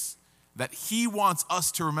traits that He wants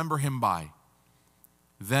us to remember Him by,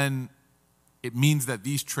 then it means that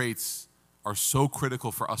these traits are so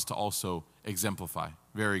critical for us to also exemplify.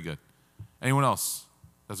 Very good. Anyone else?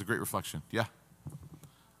 That's a great reflection. Yeah.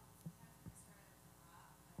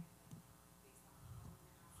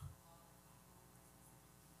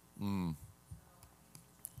 Mm.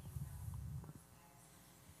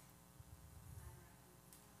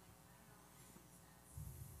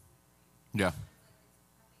 Yeah.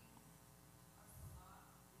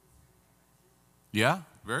 Yeah,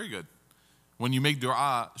 very good. When you make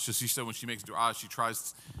dua, she said when she makes dua,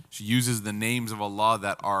 she uses the names of Allah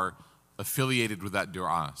that are affiliated with that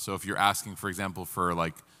dua. So if you're asking, for example, for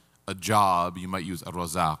like a job, you might use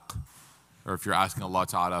Ar-Razaq. Or if you're asking Allah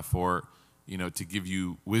Ta'ala for, to give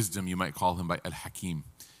you wisdom, you might call Him by Al-Hakim.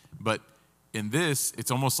 But in this,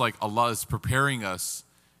 it's almost like Allah is preparing us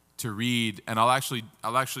to read, and I'll actually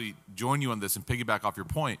join you on this and piggyback off your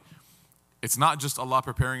point. It's not just Allah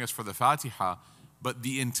preparing us for the Fatiha, but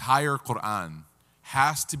the entire Quran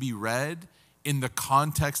has to be read in the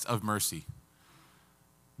context of mercy.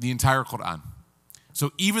 The entire Quran.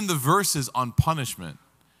 So even the verses on punishment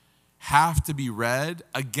have to be read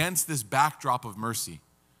against this backdrop of mercy.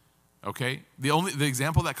 Okay? The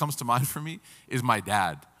example that comes to mind for me is my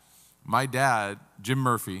dad. My dad, Jim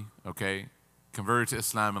Murphy, okay, converted to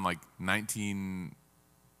Islam in like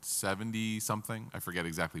 1970 something. I forget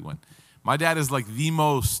exactly when. My dad is like the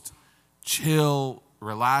most chill,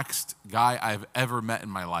 relaxed guy I've ever met in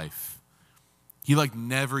my life. He like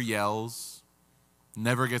never yells,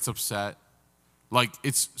 never gets upset. Like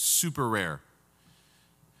it's super rare.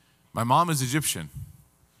 My mom is Egyptian.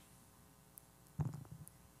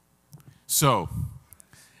 So,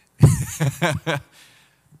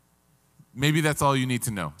 maybe that's all you need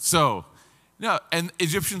to know. So, no, and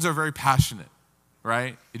Egyptians are very passionate,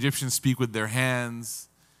 right? Egyptians speak with their hands.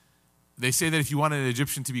 They say that if you want an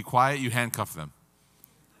Egyptian to be quiet, you handcuff them.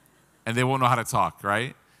 And they won't know how to talk,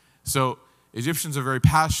 right? So Egyptians are very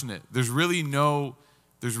passionate. It's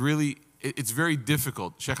very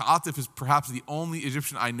difficult. Sheikh Atif is perhaps the only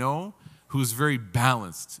Egyptian I know who's very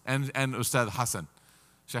balanced. And Ustad Hassan.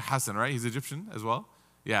 Sheikh Hassan, right? He's Egyptian as well.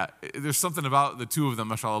 Yeah, there's something about the two of them,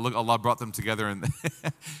 mashallah. Look, Allah brought them together. And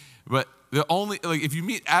but the only, like, if you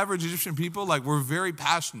meet average Egyptian people, like, we're very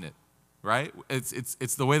passionate, right?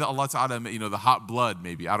 It's the way that Allah Ta'ala, the hot blood,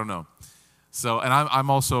 maybe, I don't know. So, and I'm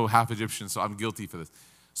also half Egyptian, so I'm guilty for this.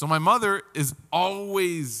 So my mother is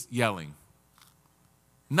always yelling.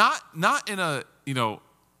 Not in a,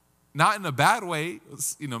 not in a bad way,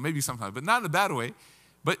 maybe sometimes, but not in a bad way,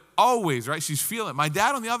 but always, right? She's feeling it. My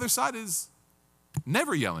dad on the other side is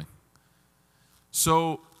never yelling.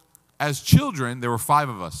 So as children, there were 5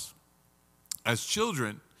 of us. As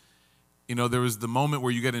children, there was the moment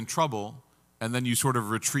where you get in trouble and then you sort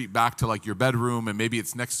of retreat back to like your bedroom and maybe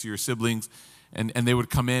it's next to your siblings and they would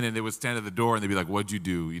come in and they would stand at the door and they'd be like, what'd you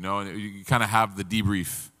do? And you kind of have the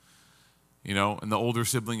debrief, and the older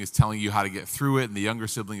sibling is telling you how to get through it and the younger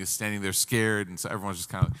sibling is standing there scared, and so everyone's just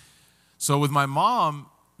kind of like. So with my mom,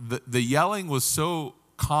 the yelling was so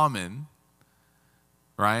common,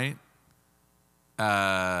 right,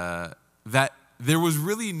 that there was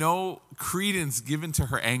really no credence given to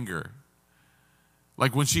her anger.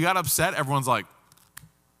 Like when she got upset, everyone's like,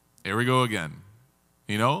 here we go again,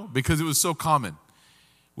 because it was so common.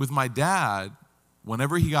 With my dad,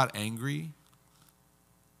 whenever he got angry,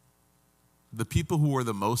 the people who were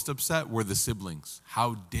the most upset were the siblings.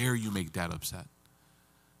 How dare you make dad upset?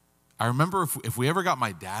 I remember if we ever got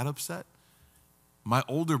my dad upset, my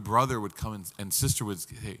older brother would come and sister would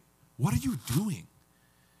say, hey, what are you doing?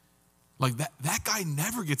 Like that guy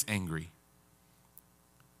never gets angry.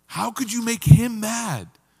 How could you make him mad?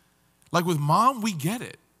 Like with mom, we get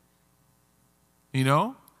it.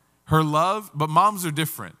 Her love, but moms are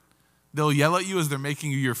different. They'll yell at you as they're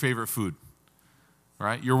making you your favorite food,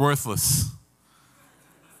 right? You're worthless.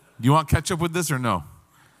 Do you want ketchup with this or no?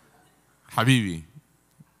 Habibi.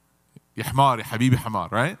 Ya hamar, ya habibi hamar,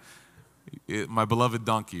 right? My beloved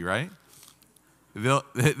donkey, right?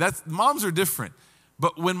 Moms are different.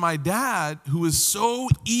 But when my dad, who is so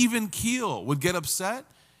even keel, would get upset,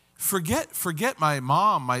 forget my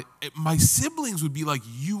mom, my siblings would be like,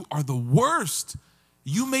 you are the worst.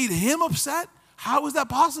 You made him upset? How is that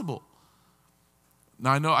possible?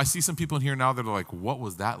 Now I see some people in here now that are like, what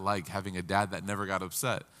was that like, having a dad that never got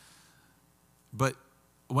upset? But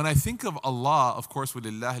when I think of Allah, of course,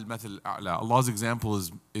 وَلِلَّهِ الْمَثَلُ الْأَعْلَى, Allah's example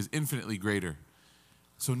is infinitely greater.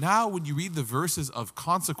 So now when you read the verses of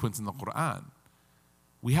consequence in the Quran,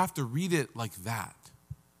 we have to read it like that.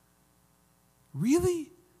 Really?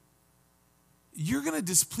 You're going to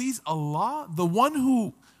displease Allah, the one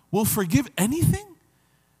who will forgive anything?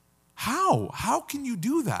 How? How can you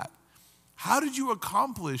do that? How did you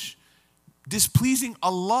accomplish displeasing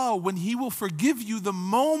Allah when He will forgive you the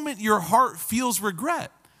moment your heart feels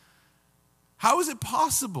regret? How is it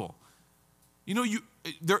possible?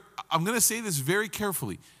 I'm going to say this very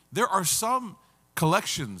carefully. There are some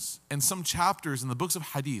collections and some chapters in the books of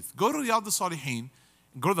hadith. Go to Riyadh al-Salihin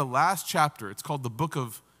and go to the last chapter. It's called the Book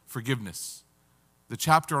of Forgiveness, the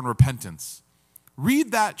chapter on repentance.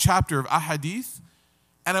 Read that chapter of ahadith,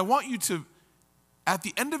 and I want you to, at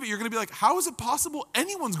the end of it, you're going to be like, how is it possible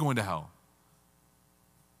anyone's going to hell?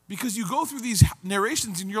 Because you go through these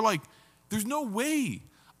narrations and you're like, there's no way.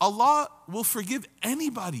 Allah will forgive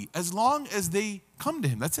anybody as long as they come to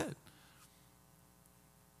Him. That's it.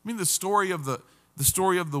 I mean, the story of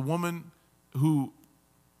the woman who,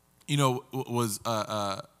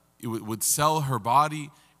 would sell her body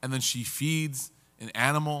and then she feeds an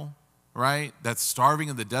animal, right, that's starving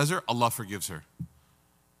in the desert. Allah forgives her.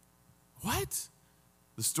 What?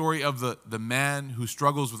 The story of the man who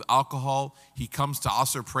struggles with alcohol. He comes to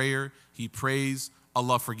Asr prayer. He prays.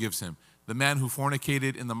 Allah forgives him. The man who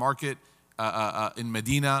fornicated in the market in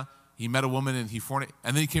Medina, he met a woman and he fornicated,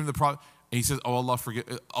 and then he came to the Prophet and he says, "Oh, Allah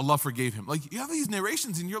forgave him." Like, you have these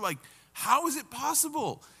narrations and you're like, how is it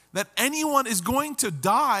possible that anyone is going to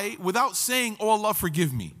die without saying, "Oh, Allah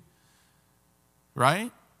forgive me"?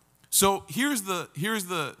 Right? So here's the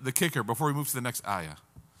kicker before we move to the next ayah.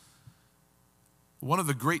 One of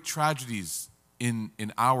the great tragedies in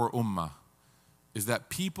our ummah is that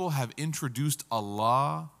people have introduced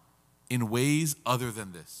Allah in ways other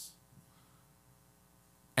than this.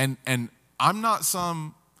 And I'm not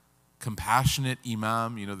some compassionate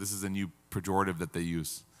imam. This is a new pejorative that they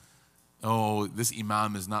use. Oh, this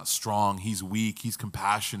imam is not strong. He's weak. He's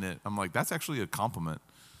compassionate. I'm like, that's actually a compliment.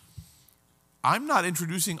 I'm not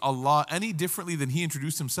introducing Allah any differently than He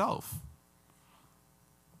introduced Himself.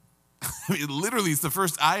 I mean, literally, it's the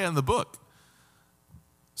first ayah in the book.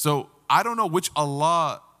 So I don't know which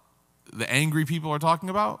Allah the angry people are talking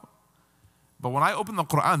about, but when I opened the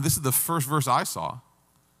Quran, this is the first verse I saw.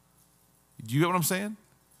 Do you get what I'm saying?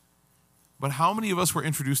 But how many of us were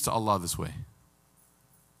introduced to Allah this way?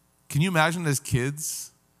 Can you imagine as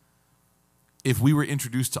kids if we were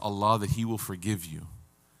introduced to Allah that He will forgive you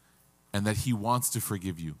and that He wants to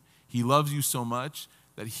forgive you? He loves you so much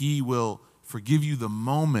that He will forgive you the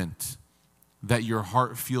moment that your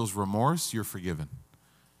heart feels remorse, you're forgiven.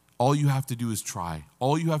 All you have to do is try.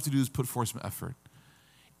 All you have to do is put forth some effort.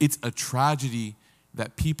 It's a tragedy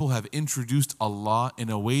that people have introduced Allah in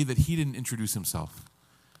a way that He didn't introduce Himself.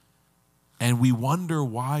 And we wonder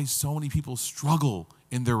why so many people struggle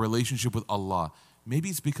in their relationship with Allah. Maybe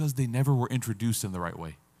it's because they never were introduced in the right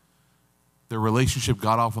way. Their relationship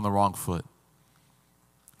got off on the wrong foot.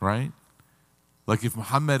 Right? Like if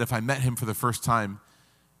I met him for the first time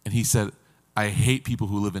and he said, I hate people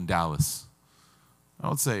who live in Dallas, I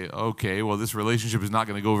would say, okay, well, this relationship is not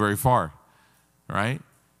going to go very far. Right?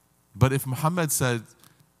 But if Muhammad said,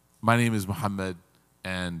 my name is Muhammad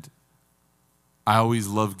and I always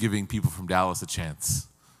love giving people from Dallas a chance,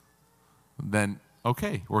 then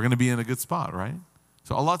okay, we're going to be in a good spot, right?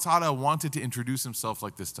 So Allah Ta'ala wanted to introduce Himself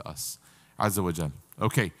like this to us, Azza wa Jal.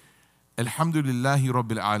 Okay, Alhamdulillahi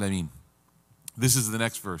Rabbil Alameen. This is the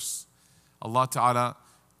next verse. Allah Ta'ala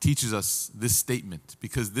teaches us this statement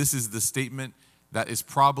because this is the statement that is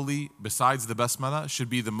probably, besides the Basmala, should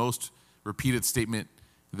be the most repeated statement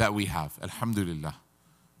that we have. Alhamdulillah.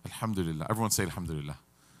 Alhamdulillah. Everyone say Alhamdulillah.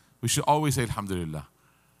 We should always say Alhamdulillah.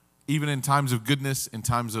 Even in times of goodness, in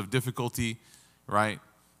times of difficulty, right?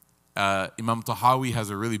 Imam Tahawi has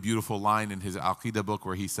a really beautiful line in his Aqidah book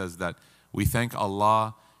where he says that we thank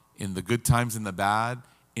Allah in the good times and the bad,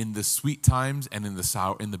 in the sweet times and in the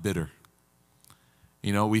sour, in the bitter.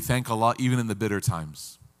 You know, we thank Allah even in the bitter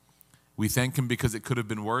times. We thank Him because it could have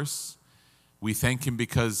been worse. We thank Him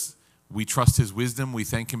because we trust His wisdom. We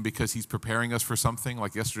thank Him because He's preparing us for something.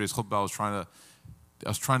 Like yesterday's khutbah, I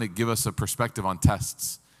was trying to give us a perspective on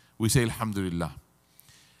tests. We say Alhamdulillah.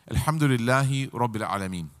 Alhamdulillahi Rabbil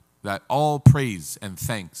Alameen. That all praise and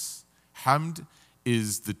thanks. Hamd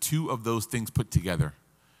is the two of those things put together.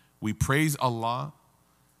 We praise Allah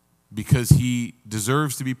because He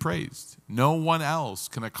deserves to be praised. No one else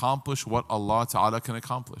can accomplish what Allah Ta'ala can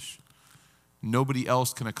accomplish. Nobody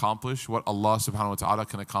else can accomplish what Allah Subhanahu wa Ta'ala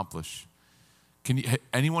can accomplish.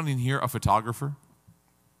 Anyone in here a photographer?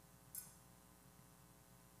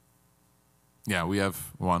 Yeah, we have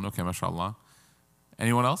one. Okay, mashallah.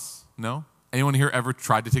 Anyone else? No? Anyone here ever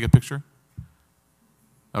tried to take a picture?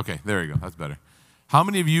 Okay, there you go. That's better. How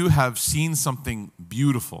many of you have seen something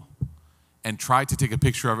beautiful and tried to take a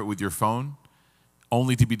picture of it with your phone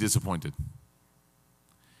only to be disappointed?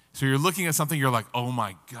 So you're looking at something, you're like, oh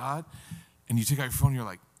my God. And you take out your phone, you're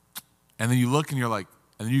like, and then you look and you're like,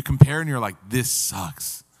 and then you compare and you're like, this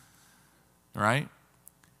sucks. Right?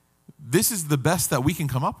 This is the best that we can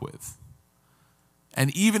come up with.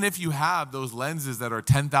 And even if you have those lenses that are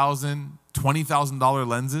 $10,000, $20,000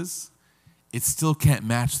 lenses, it still can't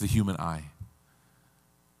match the human eye.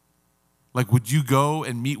 Like, would you go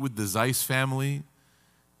and meet with the Zeiss family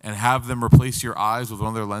and have them replace your eyes with one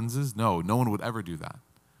of their lenses? No, no one would ever do that.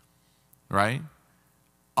 Right?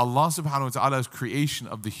 Allah subhanahu wa ta'ala's creation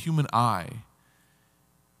of the human eye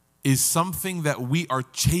is something that we are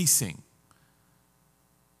chasing.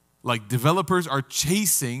 Like developers are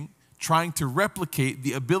chasing, trying to replicate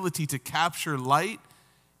the ability to capture light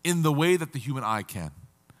in the way that the human eye can.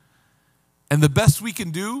 And the best we can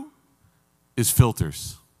do is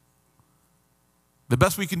filters. The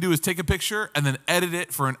best we can do is take a picture and then edit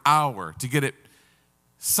it for an hour to get it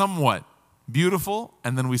somewhat beautiful,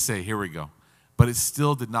 and then we say, here we go. But it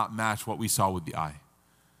still did not match what we saw with the eye.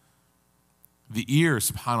 The ear,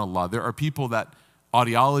 subhanAllah, there are people that,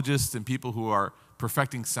 audiologists and people who are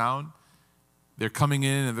perfecting sound, they're coming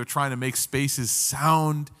in and they're trying to make spaces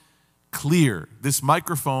sound clear. This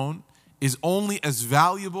microphone is only as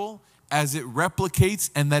valuable as it replicates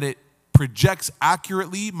and that it projects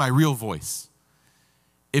accurately my real voice.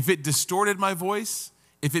 If it distorted my voice,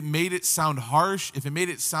 if it made it sound harsh, if it made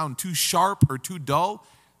it sound too sharp or too dull,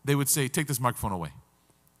 they would say, take this microphone away.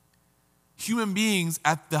 Human beings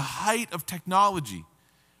at the height of technology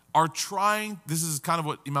are trying, this is kind of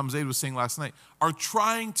what Imam Zayd was saying last night, are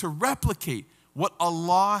trying to replicate what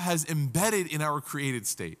Allah has embedded in our created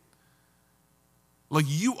state. Like,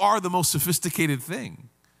 you are the most sophisticated thing.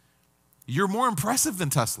 You're more impressive than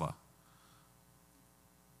Tesla.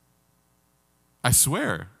 I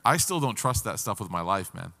swear, I still don't trust that stuff with my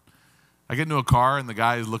life, man. I get into a car and the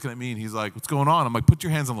guy is looking at me and he's like, what's going on? I'm like, put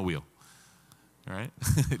your hands on the wheel. All right?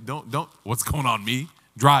 don't, what's going on, me?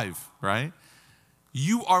 Drive, right?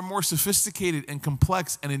 You are more sophisticated and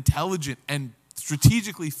complex and intelligent and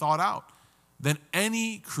strategically thought out than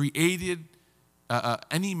any created,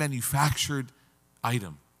 any manufactured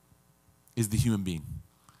item is the human being.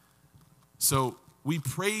 So we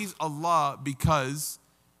praise Allah because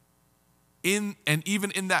even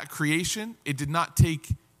in that creation, it did not take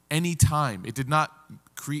any time. It did not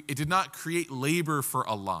create labor for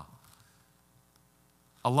Allah.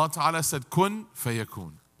 Allah Ta'ala said, kun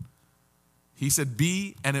fayakun. He said,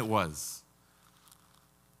 be, and it was.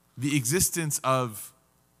 The existence of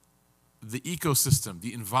the ecosystem,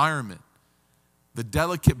 the environment, the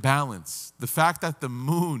delicate balance, the fact that the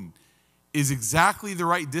moon is exactly the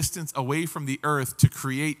right distance away from the earth to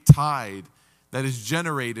create tide that is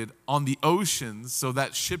generated on the oceans so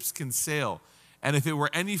that ships can sail. And if it were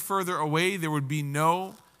any further away, there would be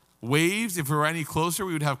no waves. If it were any closer,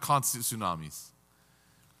 we would have constant tsunamis.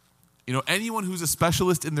 You know, anyone who's a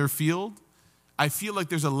specialist in their field, I feel like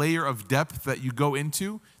there's a layer of depth that you go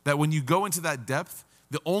into, that when you go into that depth,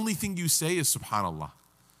 the only thing you say is subhanallah.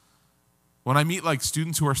 When I meet like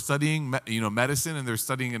students who are studying, medicine and they're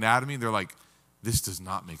studying anatomy, they're like, this does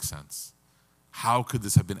not make sense. How could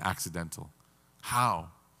this have been accidental? How?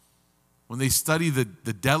 When they study the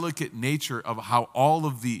delicate nature of how all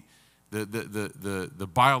of the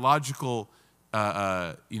biological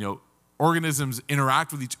organisms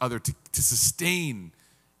interact with each other to sustain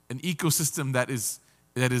an ecosystem that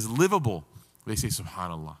is livable, they say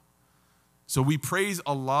subhanallah. So we praise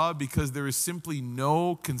Allah because there is simply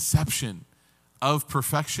no conception of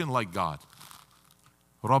perfection like God.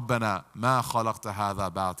 رَبَّنَا مَا خَلَقْتَ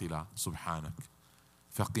هَذَا بَاطِلًا سُبْحَانَكَ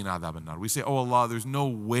فَقِنَا عَذَابَ النَّارِ. We say, oh Allah, there's no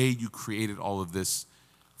way you created all of this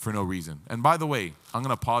for no reason. And by the way, I'm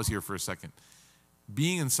going to pause here for a second.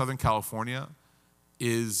 Being in Southern California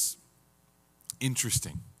is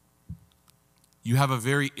interesting. You have a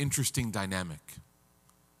very interesting dynamic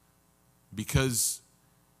because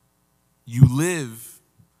you live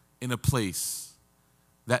in a place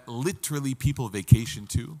that literally people vacation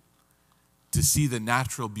to see the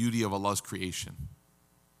natural beauty of Allah's creation.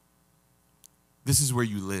 This is where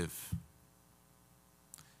you live.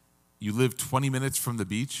 You live 20 minutes from the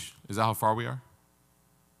beach. Is that how far we are?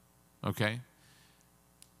 Okay.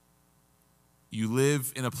 You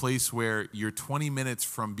live in a place where you're 20 minutes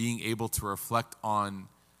from being able to reflect on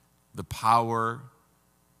the power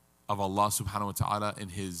of Allah subhanahu wa ta'ala in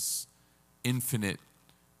His infinite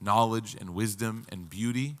knowledge and wisdom and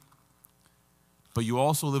beauty. But you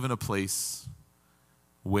also live in a place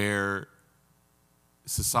where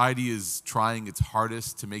society is trying its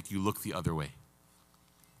hardest to make you look the other way.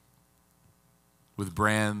 With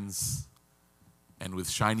brands and with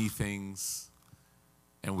shiny things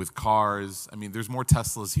and with cars. I mean, there's more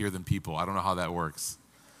Teslas here than people. I don't know how that works.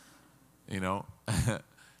 You know?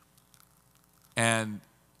 And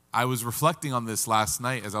I was reflecting on this last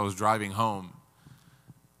night as I was driving home.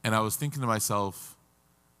 And I was thinking to myself,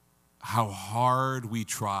 how hard we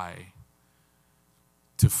try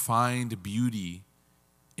to find beauty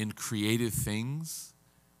in creative things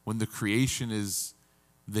when the creation is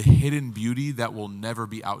the hidden beauty that will never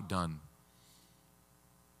be outdone.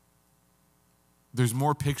 There's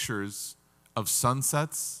more pictures of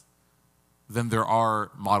sunsets than there are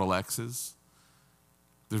Model X's.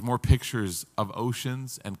 There's more pictures of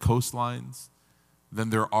oceans and coastlines than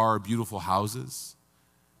there are beautiful houses.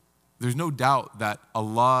 There's no doubt that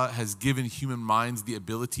Allah has given human minds the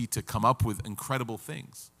ability to come up with incredible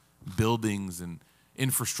things. Buildings and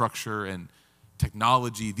infrastructure and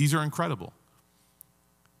technology, these are incredible.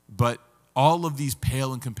 But all of these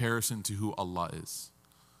pale in comparison to who Allah is.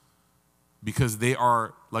 Because they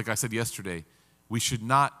are, like I said yesterday, we should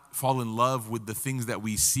not fall in love with the things that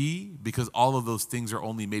we see because all of those things are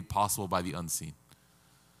only made possible by the unseen.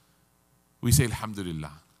 We say,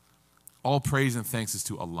 Alhamdulillah. All praise and thanks is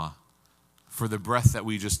to Allah for the breath that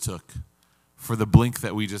we just took, for the blink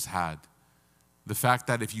that we just had. The fact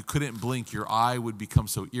that if you couldn't blink, your eye would become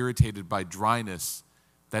so irritated by dryness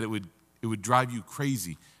that it would drive you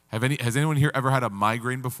crazy. Has anyone here ever had a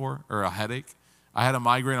migraine before or a headache? I had a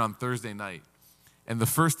migraine on Thursday night. And the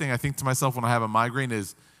first thing I think to myself when I have a migraine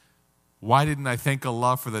is, why didn't I thank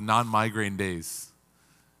Allah for the non-migraine days?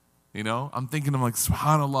 You know, I'm like,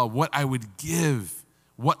 subhanAllah, what I would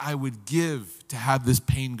give to have this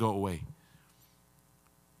pain go away.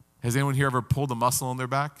 Has anyone here ever pulled a muscle in their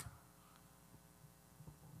back?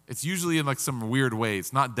 It's usually in like some weird way.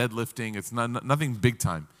 It's not deadlifting. It's nothing big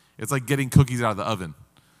time. It's like getting cookies out of the oven.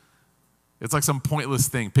 It's like some pointless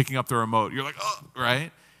thing, picking up the remote. You're like, oh,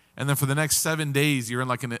 right? And then for the next 7 days, you're in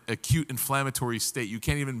like an acute inflammatory state. You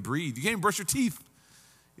can't even breathe. You can't even brush your teeth.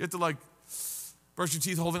 You have to like brush your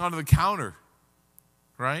teeth holding onto the counter,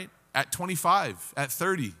 right? At 25, at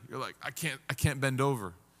 30, you're like, I can't bend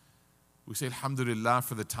over. We say alhamdulillah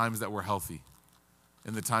for the times that we're healthy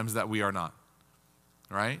and the times that we are not,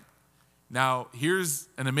 right? Now, here's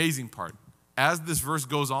an amazing part. as this verse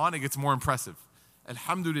goes on, it gets more impressive.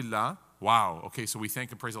 Alhamdulillah. Wow. Okay, so we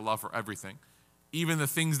thank and praise Allah for everything. Even the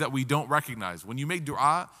things that we don't recognize. When you make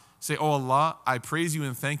dua, say, oh Allah, I praise you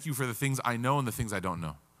and thank you for the things I know and the things I don't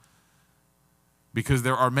know. Because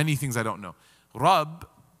there are many things I don't know. Rabb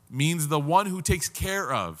means the one who takes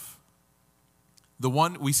care of. The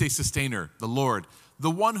one, we say sustainer, the Lord.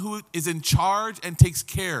 The one who is in charge and takes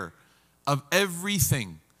care of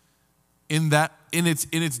everything in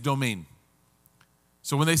its domain.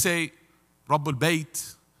 So when they say Rabbul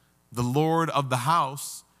Bayt, the Lord of the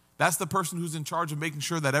house, that's the person who's in charge of making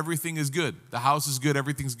sure that everything is good. The house is good,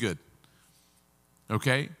 everything's good.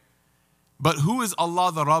 Okay? But who is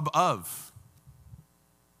Allah the Rabb of?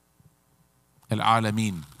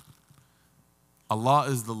 Al-Alameen. Allah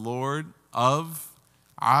is the Lord of,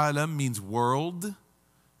 Alam means world,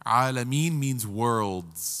 Alameen means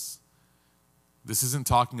worlds. This isn't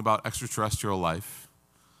talking about extraterrestrial life.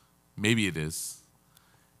 Maybe it is.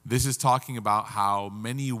 This is talking about how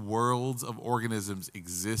many worlds of organisms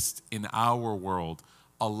exist in our world.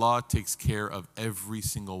 Allah takes care of every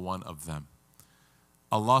single one of them.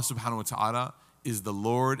 Allah subhanahu wa ta'ala is the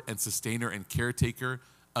Lord and sustainer and caretaker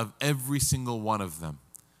of every single one of them.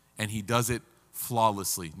 And He does it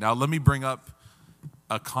flawlessly. Now let me bring up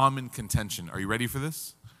a common contention. Are you ready for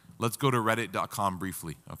this? Let's go to reddit.com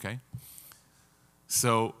briefly, okay?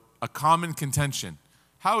 So, a common contention.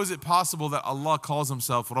 How is it possible that Allah calls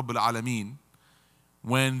Himself Rabbul Alameen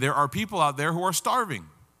when there are people out there who are starving?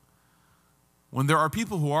 When there are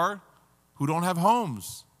people who don't have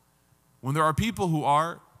homes? When there are people who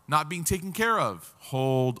are not being taken care of?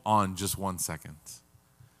 Hold on just 1 second.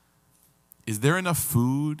 Is there enough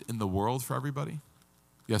food in the world for everybody?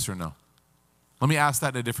 Yes or no? Let me ask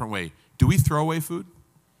that in a different way. Do we throw away food?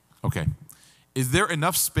 Okay. Is there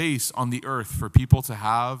enough space on the earth for people to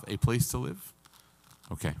have a place to live?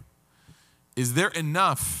 Okay. Is there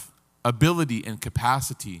enough ability and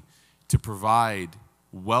capacity to provide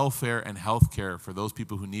welfare and health care for those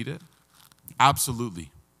people who need it?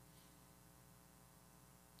 Absolutely.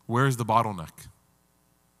 Where's the bottleneck?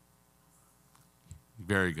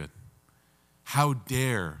 Very good. How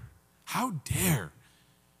dare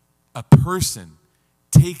a person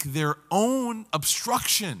take their own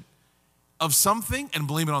obstruction of something and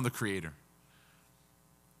blame it on the Creator?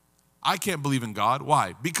 I can't believe in God.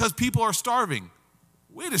 Why? Because people are starving.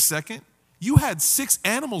 Wait a second. You had 6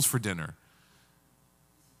 animals for dinner.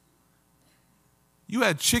 You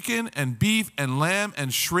had chicken and beef and lamb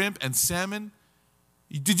and shrimp and salmon.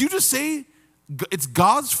 Did you just say it's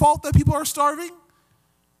God's fault that people are starving?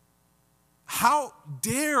 How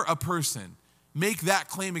dare a person make that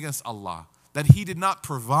claim against Allah, that He did not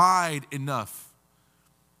provide enough?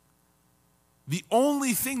 The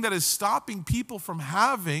only thing that is stopping people from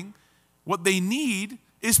having what they need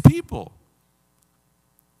is people.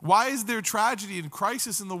 Why is there tragedy and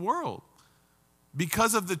crisis in the world?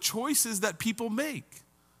 Because of the choices that people make.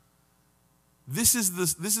 This is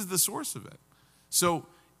the source of it. So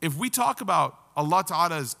if we talk about Allah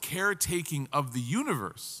Ta'ala's caretaking of the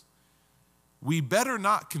universe, we better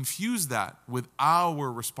not confuse that with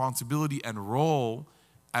our responsibility and role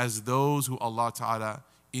as those who Allah Ta'ala,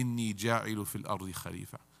 inni ja'ilu fil ardi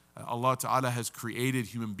khalifa. Allah Ta'ala has created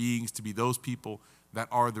human beings to be those people that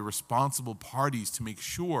are the responsible parties to make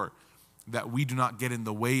sure that we do not get in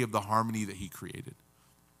the way of the harmony that He created.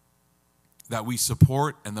 That we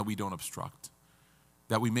support and that we don't obstruct.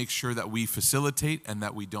 That we make sure that we facilitate and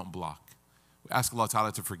that we don't block. We ask Allah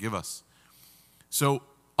Ta'ala to forgive us. So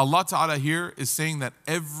Allah Ta'ala here is saying that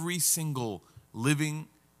every single living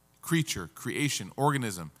creature, creation,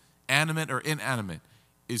 organism, animate or inanimate,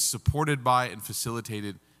 is supported by and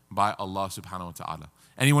facilitated by Allah Subhanahu wa Ta'ala.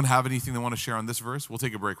 Anyone have anything they want to share on this verse? We'll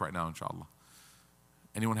take a break right now, inshallah.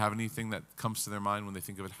 Anyone have anything that comes to their mind when they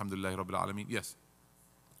think of Alhamdulillah Rabbil Alameen? Yes.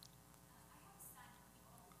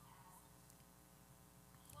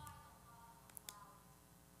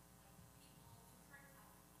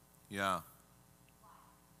 Yeah.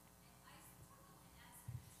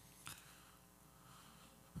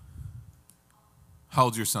 How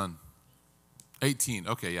old's your son? 18.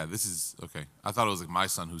 Okay, yeah, this is, okay. I thought it was like my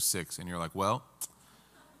son who's 6. And you're like, well,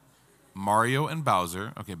 Mario and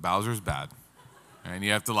Bowser. Okay, Bowser's bad. And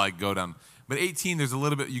you have to like go down. But 18, there's a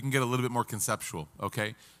little bit, you can get a little bit more conceptual,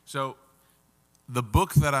 okay? So the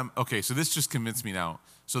book that okay, so this just convinced me now.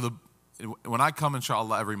 So when I come,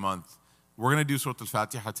 inshallah, every month, we're going to do Surah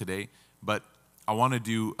Al-Fatiha today, but I want to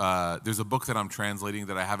do, there's a book that I'm translating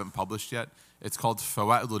that I haven't published yet. It's called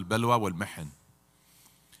Fawa'id al-Balwa wal-Mihan.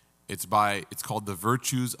 It's called The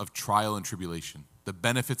Virtues of Trial and Tribulation, the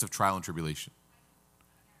benefits of trial and tribulation.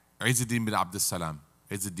 Izzuddin bin Abdus Salam.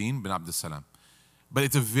 Izzuddin bin Abdus Salam. But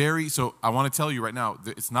it's a very, so I want to tell you right now,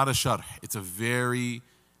 it's not a sharh. It's a very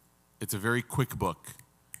quick book.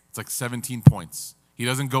 It's like 17 points. He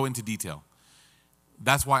doesn't go into detail.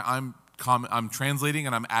 That's why I'm translating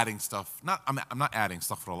and I'm adding stuff. I'm not adding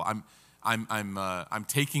stuff at all. I'm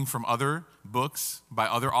taking from other books by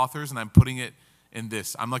other authors and I'm putting it in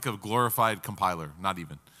this. I'm like a glorified compiler, not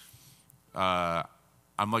even.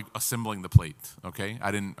 I'm like assembling the plate, okay?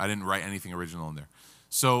 I didn't write anything original in there.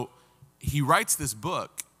 So he writes this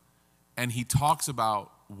book and he talks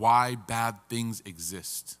about why bad things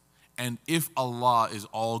exist. And if Allah is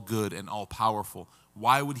all good and all powerful,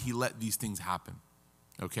 why would he let these things happen?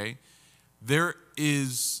 Okay? There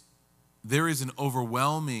is an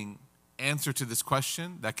overwhelming answer to this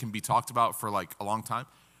question that can be talked about for like a long time.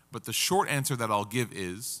 But the short answer that I'll give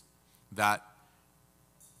is that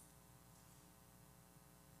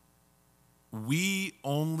we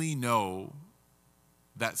only know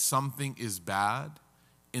that something is bad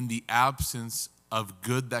in the absence of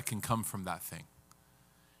good that can come from that thing.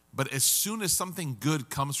 But as soon as something good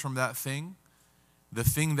comes from that thing, the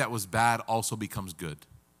thing that was bad also becomes good.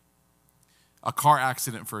 A car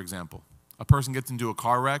accident, for example. A person gets into a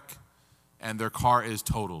car wreck and their car is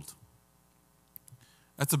totaled.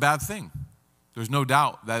 That's a bad thing. There's no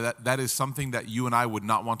doubt that is something that you and I would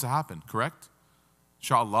not want to happen, correct?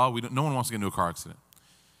 Inshallah, no one wants to get into a car accident.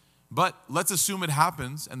 But let's assume it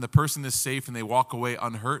happens and the person is safe and they walk away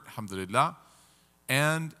unhurt, alhamdulillah,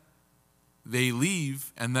 and they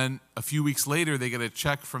leave, and then a few weeks later they get a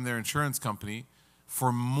check from their insurance company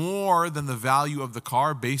for more than the value of the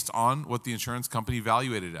car based on what the insurance company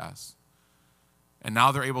evaluated it as. And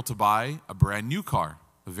now they're able to buy a brand new car,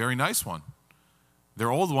 a very nice one. Their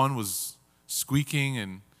old one was squeaking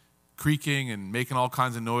and creaking and making all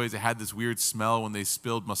kinds of noise. It had this weird smell when they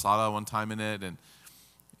spilled masala one time in it, and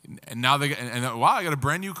now wow, I got a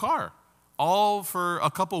brand new car. All for a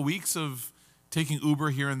couple weeks of taking Uber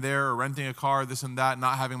here and there or renting a car, this and that,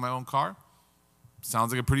 not having my own car.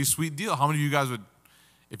 Sounds like a pretty sweet deal. How many of you guys would,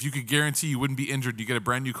 if you could guarantee you wouldn't be injured, you get a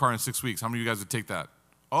brand new car in 6 weeks, how many of you guys would take that?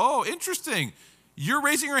 Oh, interesting. You're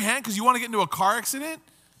raising your hand because you want to get into a car accident?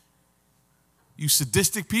 You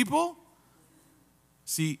sadistic people?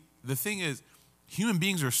 See, the thing is, human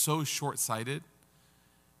beings are so short-sighted.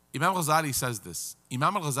 Imam Ghazali says this.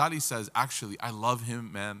 Imam al-Ghazali says, actually, I love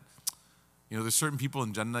him, man. You know, there's certain people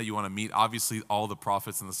in Jannah you want to meet. Obviously, all the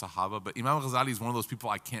prophets and the Sahaba. But Imam al-Ghazali is one of those people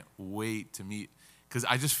I can't wait to meet. Because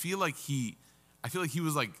I just feel like he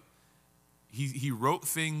was like, he wrote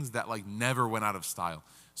things that like never went out of style.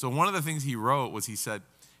 So one of the things he wrote was he said,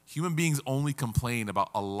 human beings only complain about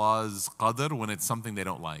Allah's qadr when it's something they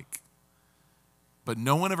don't like. But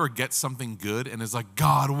no one ever gets something good and is like,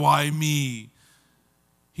 God, why me?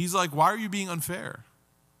 He's like, why are you being unfair?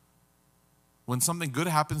 When something good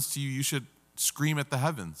happens to you, you should scream at the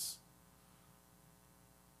heavens.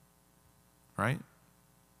 Right?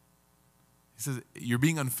 He says, you're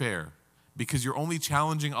being unfair because you're only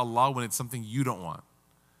challenging Allah when it's something you don't want.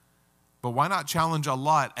 But why not challenge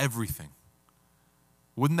Allah at everything?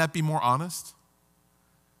 Wouldn't that be more honest?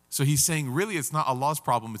 So he's saying, really, it's not Allah's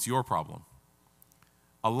problem, it's your problem.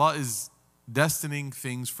 Allah is destining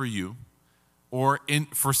things for you or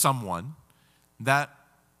for someone that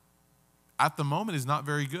at the moment is not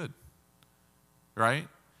very good, right?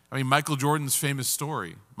 I mean, Michael Jordan's famous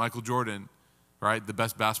story. Michael Jordan, right, the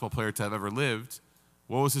best basketball player to have ever lived.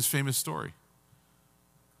 What was his famous story?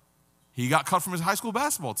 He got cut from his high school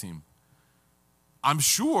basketball team. I'm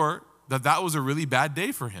sure that was a really bad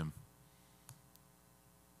day for him.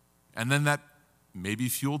 And then that maybe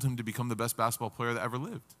fueled him to become the best basketball player that ever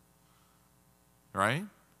lived, right?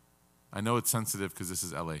 I know it's sensitive because this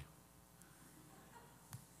is LA.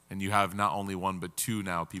 And you have not only one, but two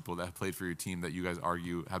now people that have played for your team that you guys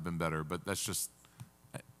argue have been better. But that's just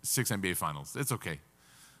 6 NBA finals. It's okay.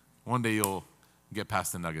 One day you'll get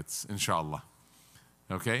past the Nuggets, inshallah.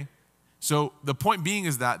 Okay? So the point being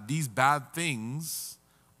is that these bad things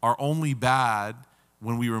are only bad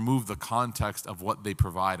when we remove the context of what they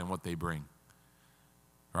provide and what they bring.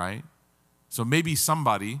 Right? So maybe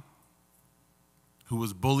somebody who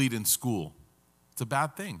was bullied in school, it's a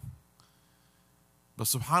bad thing. But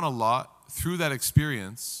subhanAllah, through that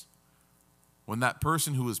experience, when that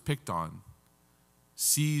person who was picked on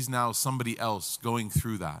sees now somebody else going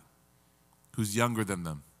through that, who's younger than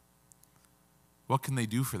them, what can they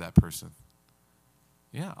do for that person?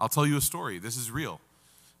 Yeah, I'll tell you a story. This is real.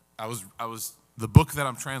 I was the book that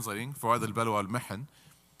I'm translating, Fawaid al-Balwa al-Mihan,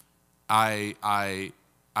 I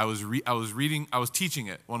was teaching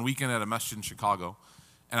it one weekend at a masjid in Chicago,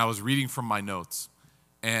 and I was reading from my notes.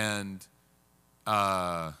 And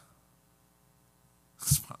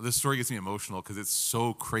this story gets me emotional because it's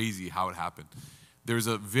so crazy how it happened. There's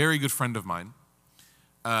a very good friend of mine.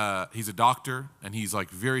 He's a doctor, and he's like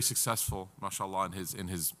very successful, mashallah, in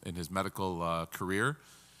his medical career.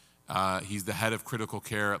 He's the head of critical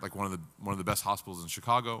care at like one of the best hospitals in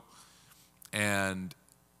Chicago. And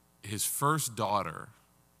his first daughter,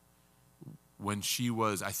 when she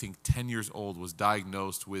was, I think, 10 years old, was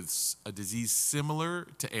diagnosed with a disease similar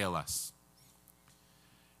to ALS.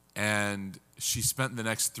 And she spent the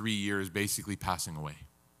next 3 years basically passing away.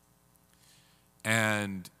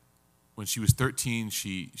 And when she was 13,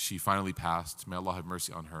 she finally passed. May Allah have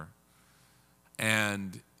mercy on her.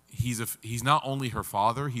 And he's not only her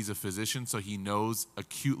father, he's a physician, so he knows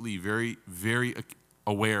acutely, very, very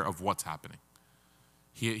aware of what's happening.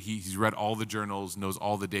 He's read all the journals, knows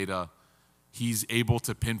all the data. He's able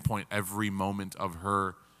to pinpoint every moment of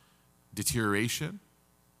her deterioration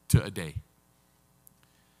to a day.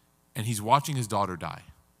 And he's watching his daughter die.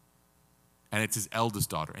 And it's his eldest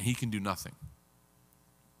daughter, and he can do nothing.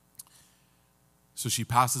 So she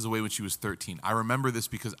passes away when she was 13. I remember this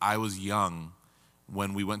because I was young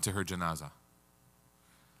when we went to her janazah.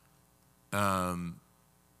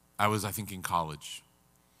 I was, I think, in college.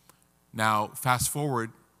 Now, fast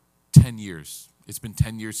forward 10 years. It's been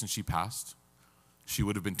 10 years since she passed. She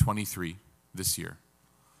would have been 23 this year.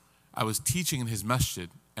 I was teaching in his masjid,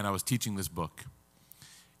 and I was teaching this book.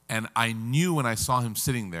 And I knew when I saw him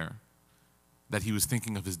sitting there that he was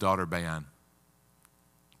thinking of his daughter, Bayan.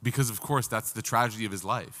 Because, of course, that's the tragedy of his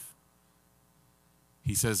life.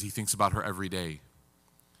 He says he thinks about her every day.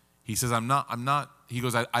 He says, he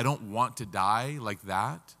goes, I don't want to die like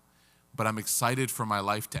that, but I'm excited for my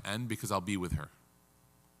life to end because I'll be with her.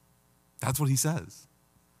 That's what he says.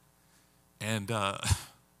 And, man.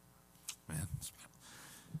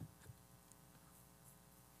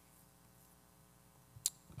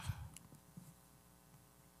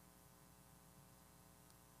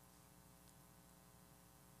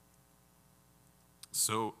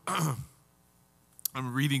 So,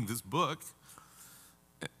 I'm reading this book,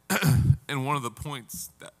 and one of the points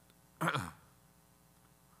that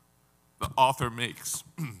the author makes,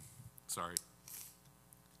 sorry.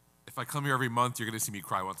 If I come here every month, you're going to see me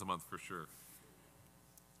cry once a month for sure.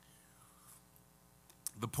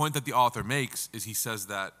 The point that the author makes is he says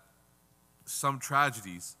that some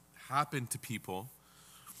tragedies happen to people,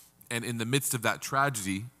 and in the midst of that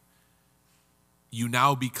tragedy, you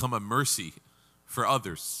now become a mercy for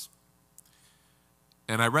others.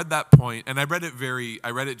 And I read that point, and I read it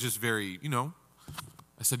just very,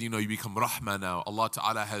 I said, you become Rahma now. Allah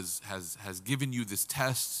Ta'ala has given you this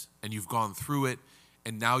test, and you've gone through it,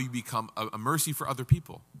 and now you become a mercy for other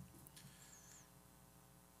people.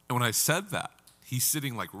 And when I said that, he's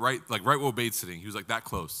sitting right where Obaid's sitting. He was like that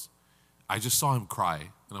close. I just saw him cry,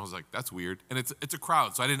 and I was like, that's weird. And it's a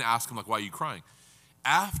crowd, so I didn't ask him why are you crying?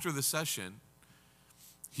 After the session,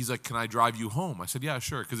 he's like, can I drive you home? I said, yeah,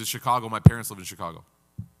 sure, because it's Chicago. My parents live in Chicago.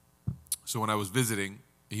 So when I was visiting,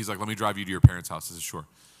 he's like, let me drive you to your parents' house. I said, sure.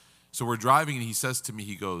 So we're driving, and he says to me,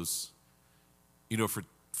 he goes,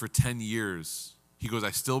 for 10 years, he goes,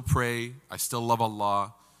 I still pray, I still love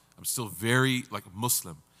Allah, I'm still very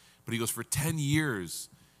Muslim. But he goes, for 10 years,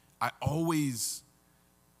 I always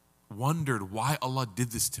wondered why Allah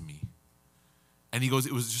did this to me. And he goes,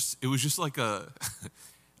 it was just like a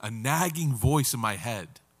nagging voice in my head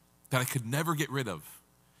that I could never get rid of.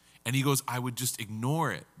 And he goes, I would just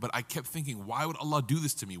ignore it. But I kept thinking, why would Allah do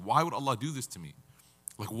this to me? Why would Allah do this to me?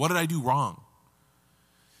 What did I do wrong?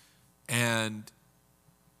 And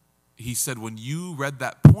he said, when you read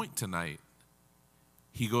that point tonight,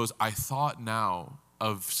 he goes, I thought now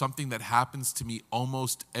of something that happens to me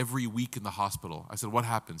almost every week in the hospital. I said, what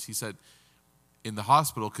happens? He said, in the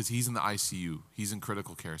hospital, because he's in the ICU. He's in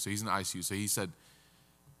critical care, so he's in the ICU. So he said,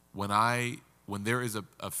 when there is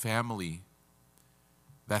a family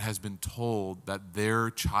that has been told that their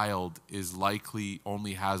child is likely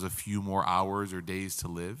only has a few more hours or days to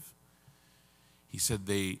live, he said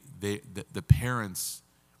the parents,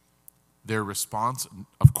 their response,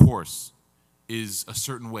 of course, is a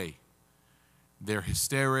certain way. They're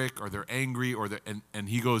hysteric, or they're angry, and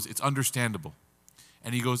he goes, it's understandable.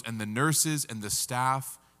 And he goes, and the nurses and the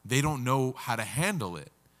staff, they don't know how to handle it.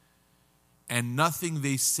 And nothing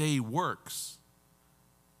they say works.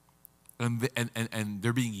 And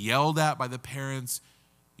they're being yelled at by the parents.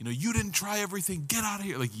 You didn't try everything. Get out of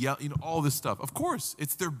here. All this stuff. Of course,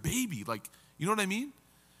 it's their baby. You know what I mean?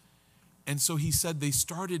 And so he said they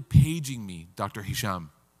started paging me, Dr. Hisham.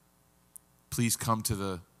 Please come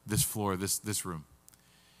to this floor, this room.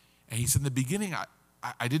 And he said in the beginning,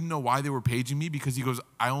 I didn't know why they were paging me, because he goes,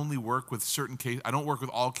 I only work with certain cases. I don't work with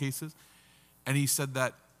all cases. And he said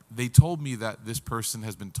that they told me that this person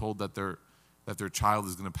has been told that their child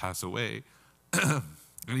is going to pass away.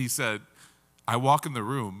 And he said, I walk in the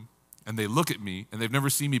room and they look at me, and they've never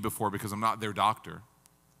seen me before because I'm not their doctor.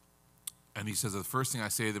 And he says, the first thing I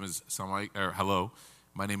say to them is, hello,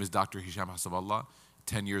 my name is Dr. Hisham Hasaballah.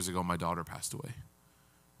 10 years ago, my daughter passed away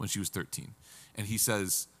when she was 13. And he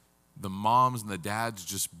says, the moms and the dads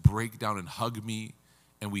just break down and hug me,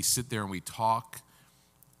 and we sit there and we talk,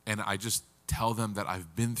 and I just tell them that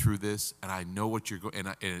I've been through this, and I know what you're going,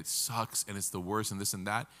 and it sucks, and it's the worst, and this and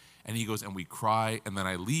that. And he goes, and we cry, and then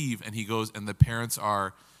I leave, and he goes, and the parents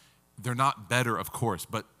they're not better, of course,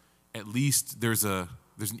 but at least there's an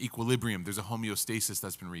equilibrium, there's a homeostasis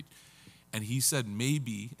that's been reached. And he said,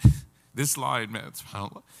 maybe, this line, man,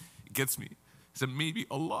 subhanAllah, it gets me. He said, maybe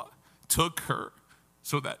Allah took her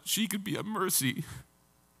so that she could be a mercy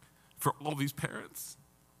for all these parents.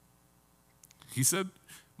 He said,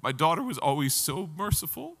 my daughter was always so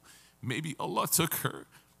merciful. Maybe Allah took her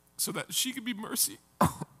so that she could be mercy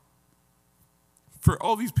for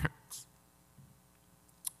all these parents.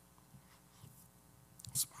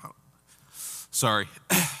 Sorry.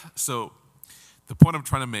 So the point I'm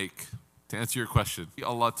trying to make, to answer your question,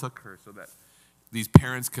 Allah took her so that these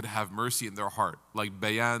parents could have mercy in their heart. Like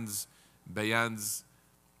Bayan's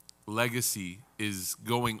legacy is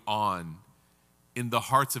going on in the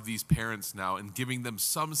hearts of these parents now and giving them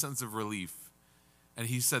some sense of relief. And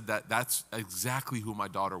he said that that's exactly who my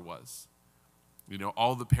daughter was. You know,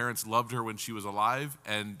 all the parents loved her when she was alive,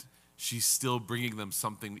 and she's still bringing them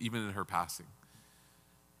something even in her passing.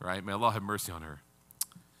 Right? May Allah have mercy on her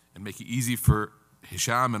and make it easy for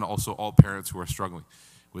Hisham and also all parents who are struggling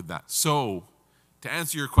with that. So, to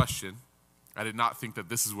answer your question, I did not think that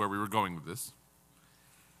this is where we were going with this.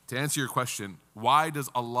 To answer your question, why does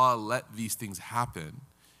Allah let these things happen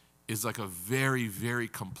is like a very, very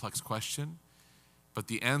complex question. But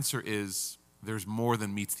the answer is there's more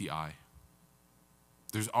than meets the eye.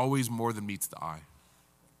 There's always more than meets the eye.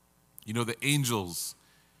 You know, the angels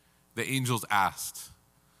asked,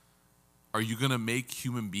 are you going to make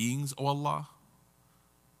human beings, O Allah?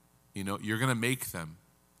 You know, you're going to make them,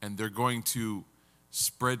 and they're going to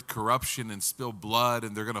spread corruption and spill blood,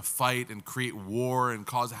 and they're going to fight and create war and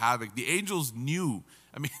cause havoc. The angels knew.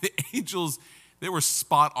 I mean, the angels, they were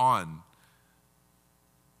spot on.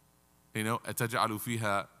 You know, أَتَجْعَلُ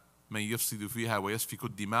فِيهَا مَنْ يَفْسِدُ فِيهَا وَيَسْفِكُ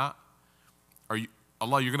الدِّمَاء.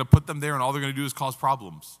 Allah, you're going to put them there, and all they're going to do is cause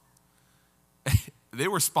problems. They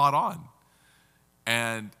were spot on.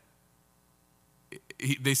 And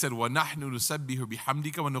they said, وَنَحْنُ نُسَبِّهُ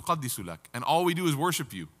بِحَمْدِكَ وَنُقَدِّسُ لَكَ. And all we do is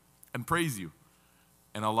worship you and praise you.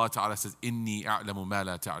 And Allah Ta'ala says, إِنِّي أَعْلَمُ مَا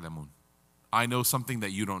لَا تَعْلَمُونَ. I know something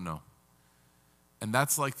that you don't know. And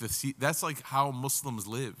that's like how Muslims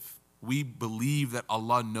live. We believe that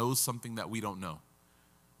Allah knows something that we don't know.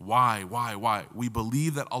 Why? We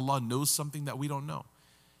believe that Allah knows something that we don't know.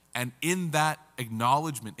 And in that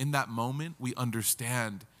acknowledgement, in that moment, we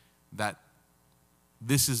understand that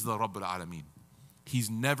this is the Rabbul Alameen. He's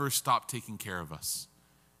never stopped taking care of us.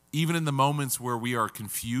 Even in the moments where we are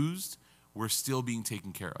confused, we're still being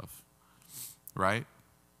taken care of. Right?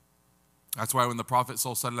 That's why when the Prophet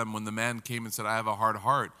ﷺ, when the man came and said, I have a hard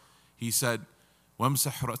heart, he said,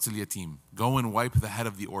 وَامْسَحْ رَأْسَ الْيَتِيمِ. Go and wipe the head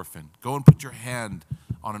of the orphan. Go and put your hand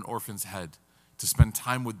on an orphan's head to spend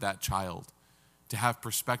time with that child, to have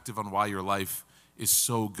perspective on why your life is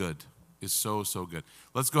so good, is so good.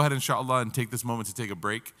 Let's go ahead, inshallah, and take this moment to take a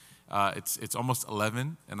break. It's almost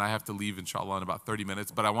 11, and I have to leave, inshallah, in about 30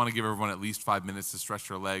 minutes, but I want to give everyone at least 5 minutes to stretch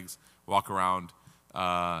their legs, walk around,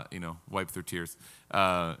 wipe their tears,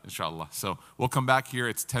 inshallah. So we'll come back here.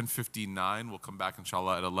 It's 10:59. We'll come back,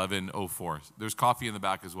 inshallah, at 11:04. There's coffee in the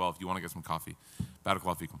back as well if you want to get some coffee.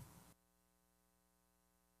 Barakallahu feekum.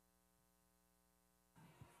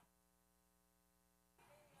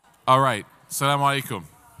 All right. Assalamu alaikum.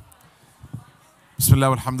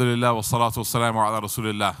 Bismillah, alhamdulillah, wa salatu wa salamu ala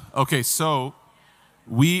rasulillah. Okay, so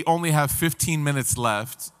we only have 15 minutes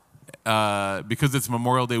left because it's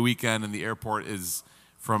Memorial Day weekend and the airport is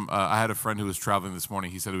from, I had a friend who was traveling this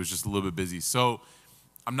morning. He said it was just a little bit busy. So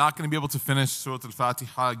I'm not going to be able to finish Surah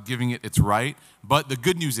Al-Fatiha giving it its right. But the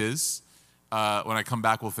good news is, when I come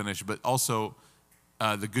back, we'll finish. But also,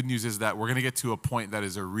 the good news is that we're going to get to a point that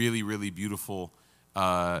is a really, really beautiful,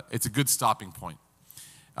 it's a good stopping point,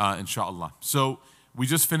 inshallah. So we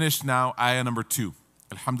just finished now ayah number 2.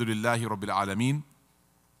 Alhamdulillahi Rabbil Alameen.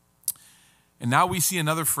 And now we see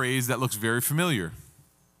another phrase that looks very familiar.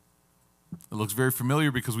 It looks very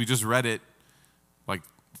familiar because we just read it like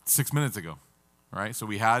 6 minutes ago, right? So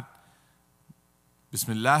we had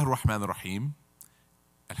Bismillah ar-Rahman ar-Rahim,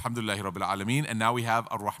 Alhamdulillahi Rabbil Alameen, and now we have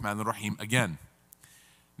Ar-Rahman Ar-Rahim again.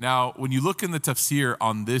 Now, when you look in the Tafsir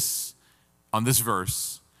on this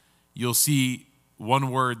verse, you'll see one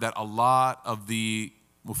word that a lot of the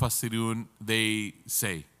Mufassirun, they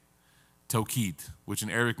say, Tawqeed, which in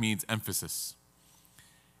Arabic means emphasis.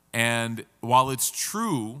 And while it's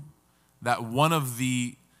true that one of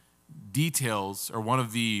the details or one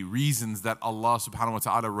of the reasons that Allah subhanahu wa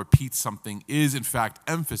ta'ala repeats something is in fact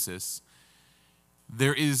emphasis,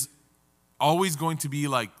 there is always going to be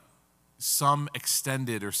like some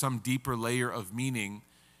extended or some deeper layer of meaning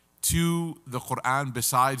to the Quran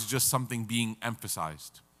besides just something being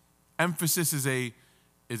emphasized. Emphasis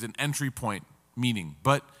is an entry point meaning,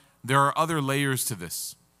 but there are other layers to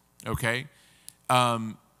this, okay?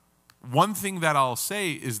 One thing that I'll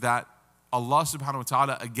say is that Allah subhanahu wa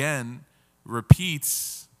ta'ala again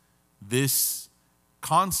repeats this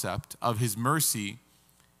concept of His mercy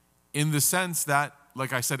in the sense that,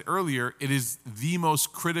 like I said earlier, it is the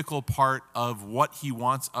most critical part of what He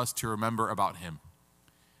wants us to remember about Him.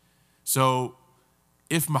 So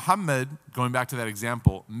if Muhammad, going back to that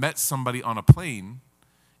example, met somebody on a plane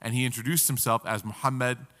and he introduced himself as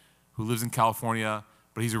Muhammad, who lives in California,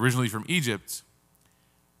 but he's originally from Egypt,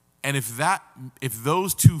 and if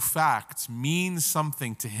those two facts mean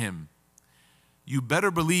something to him, you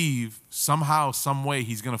better believe somehow, some way,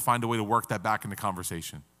 he's going to find a way to work that back in the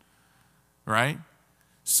conversation, right?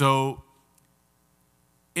 So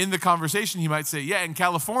in the conversation, he might say, yeah, in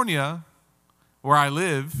California, where I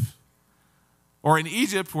live, or in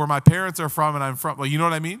Egypt, where my parents are from and I'm from, well, you know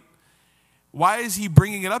what I mean? Why is he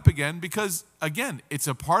bringing it up again? Because, again, it's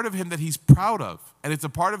a part of him that he's proud of, and it's a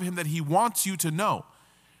part of him that he wants you to know.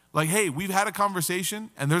 Like, hey, we've had a conversation,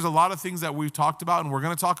 and there's a lot of things that we've talked about and we're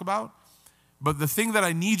going to talk about, but the thing that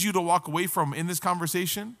I need you to walk away from in this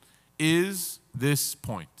conversation is this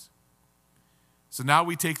point. So now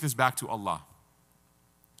we take this back to Allah.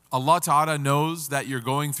 Allah Ta'ala knows that you're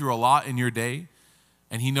going through a lot in your day,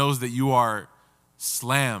 and He knows that you are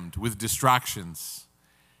slammed with distractions.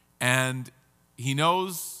 And He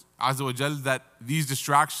knows, Azza wa Jal, that these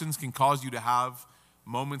distractions can cause you to have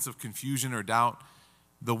moments of confusion or doubt.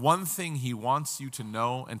 The one thing He wants you to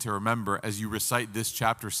know and to remember as you recite this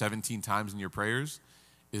chapter 17 times in your prayers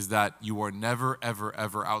is that you are never, ever,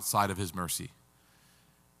 ever outside of His mercy.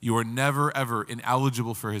 You are never, ever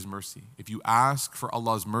ineligible for His mercy. If you ask for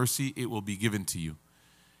Allah's mercy, it will be given to you.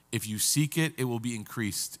 If you seek it, it will be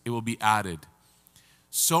increased. It will be added.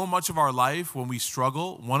 So much of our life, when we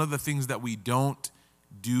struggle, one of the things that we don't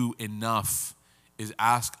do enough is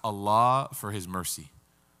ask Allah for His mercy.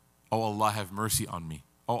 Oh Allah, have mercy on me.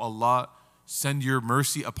 Oh Allah, send your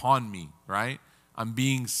mercy upon me, right? I'm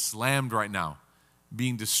being slammed right now,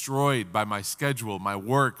 being destroyed by my schedule, my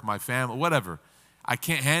work, my family, whatever. I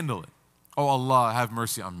can't handle it. Oh Allah, have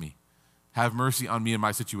mercy on me. Have mercy on me in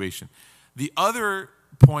my situation. The other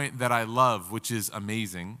point that I love, which is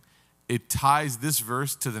amazing, it ties this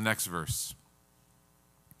verse to the next verse.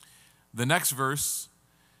 The next verse,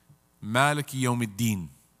 Maliki Yawmiddin,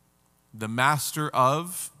 the master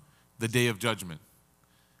of the day of judgment.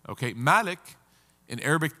 Okay, Malik in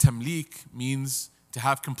Arabic, tamlik, means to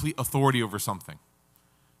have complete authority over something.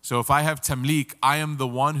 So if I have tamlik, I am the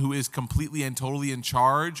one who is completely and totally in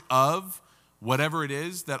charge of whatever it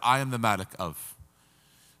is that I am the Malik of.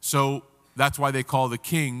 So that's why they call the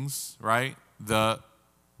kings, right? They're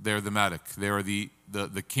the Malik. They are the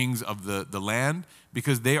kings of the land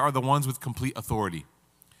because they are the ones with complete authority.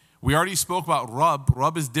 We already spoke about Rabb.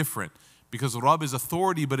 Rabb is different because Rabb is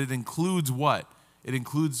authority, but it includes what? It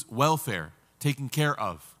includes welfare, taking care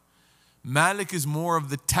of. Malik is more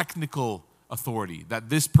of the technical authority, that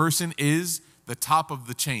this person is the top of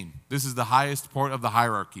the chain. This is the highest part of the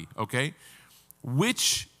hierarchy, okay?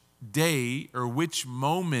 Which day or which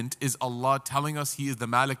moment is Allah telling us He is the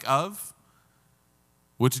Malik of?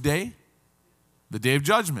 Which day? The day of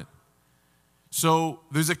judgment. So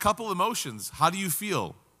there's a couple emotions. How do you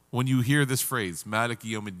feel when you hear this phrase,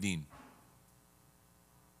 Maliki Yawmiddin?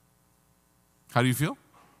 How do you feel?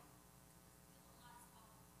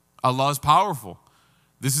 Allah is powerful.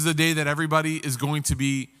 This is a day that everybody is going to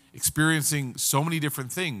be experiencing so many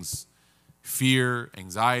different things. Fear,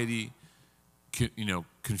 anxiety,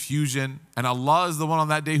 confusion. And Allah is the one on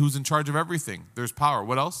that day who's in charge of everything. There's power.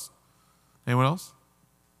 What else? Anyone else?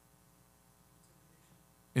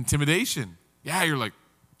 Intimidation. Yeah, you're like,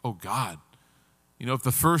 oh God. If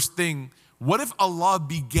the first thing, what if Allah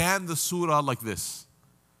began the surah like this?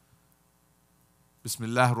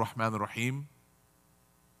 Bismillah ar-Rahman ar-Rahim.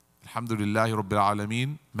 Alhamdulillahi Rabbil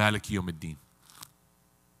Alameen. Maliki Yawmiddin.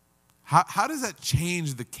 How does that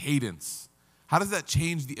change the cadence? How does that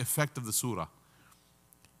change the effect of the surah?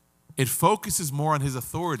 it focuses more on his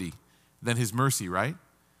authority than his mercy, right?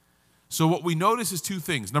 So what we notice is two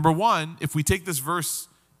things. Number one, if we take this verse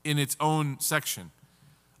in its own section,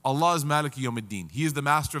 Allah is Maliki Yawmiddin. He is the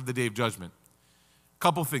master of the day of judgment.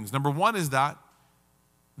 Couple things. Number one is that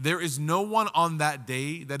there is no one on that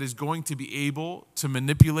day that is going to be able to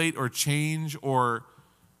manipulate or change or,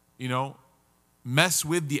 mess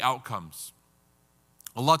with the outcomes.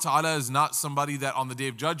 Allah Ta'ala is not somebody that on the day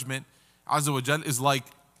of judgment, Azza wa Jal, is like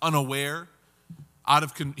unaware,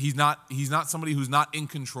 he's not somebody who's not in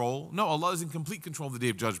control. No, Allah is in complete control of the day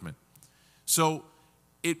of judgment. So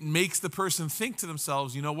it makes the person think to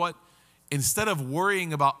themselves, you know what? Instead of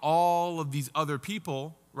worrying about all of these other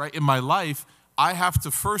people, right, in my life, I have to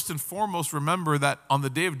first and foremost remember that on the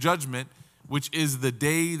day of judgment, which is the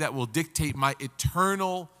day that will dictate my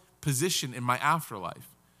eternal position in my afterlife,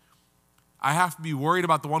 I have to be worried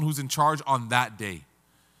about the one who's in charge on that day.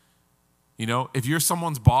 If you're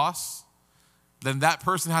someone's boss, then that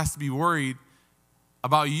person has to be worried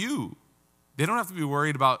about you. They don't have to be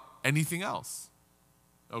worried about anything else.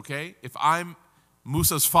 Okay? If I'm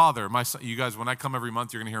Musa's father, my son, you guys, when I come every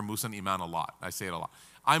month, you're going to hear Musa and Iman a lot. I say it a lot.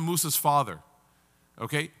 I'm Musa's father.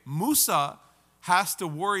 Okay? Musa has to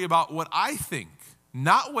worry about what I think,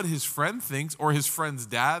 not what his friend thinks or his friend's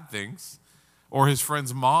dad thinks or his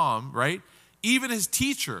friend's mom, right? Even his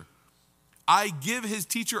teacher. I give his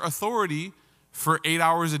teacher authority for 8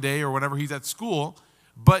 hours a day or whenever he's at school.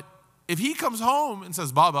 But if he comes home and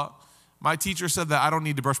says, Baba, my teacher said that I don't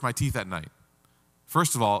need to brush my teeth at night.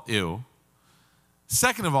 First of all, ew.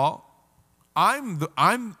 Second of all,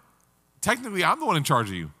 I'm technically the one in charge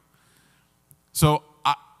of you. So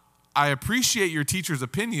I appreciate your teacher's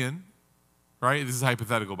opinion, right? This is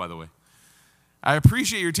hypothetical, by the way. I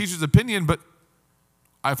appreciate your teacher's opinion, but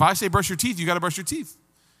if I say brush your teeth, you got to brush your teeth.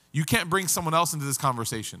 You can't bring someone else into this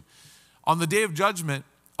conversation. On the day of judgment,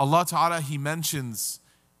 Allah Ta'ala, He mentions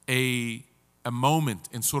a moment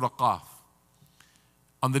in Surah Qaf.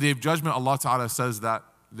 On the day of judgment, Allah Ta'ala says that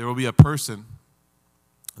there will be a person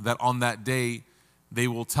that on that day, they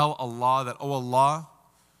will tell Allah that, oh Allah,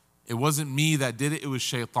 it wasn't me that did it, it was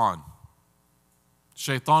shaitan.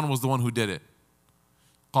 Shaitan was the one who did it.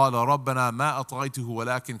 قال ربنا ما أطغيته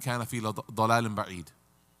ولكن كان في ضلال بعيد.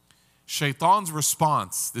 Shaitan's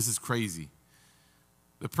response, this is crazy.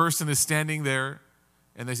 The person is standing there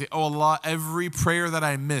and they say, oh Allah, every prayer that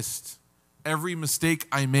I missed, every mistake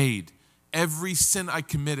I made, every sin I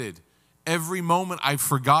committed, every moment I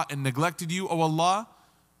forgot and neglected you, oh Allah,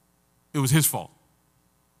 it was his fault.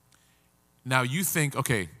 Now you think,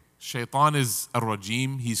 okay, Shaitan is a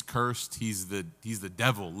rajim, he's cursed, he's the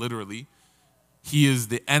devil, literally. He is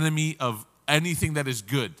the enemy of anything that is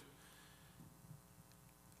good.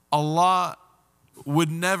 Allah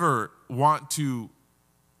would never want to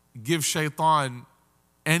give Shaitan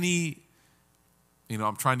any,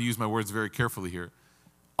 I'm trying to use my words very carefully here.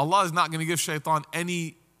 Allah is not going to give Shaitan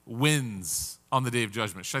any wins on the day of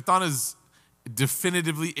judgment. Shaitan is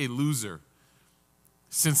definitively a loser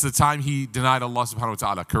since the time he denied Allah subhanahu wa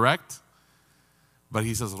ta'ala, correct? But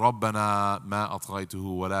he says, رَبَّنَا مَا أَطْغَيْتُهُ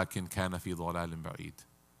وَلَكِنْ كَانَ فِي ضَلَالٍ بَعِيدٍ.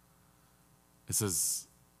 It says,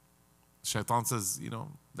 Shaitan says,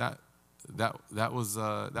 that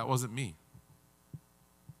wasn't me.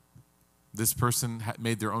 This person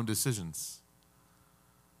made their own decisions.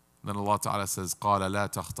 Then Allah Ta'ala says, قَالَ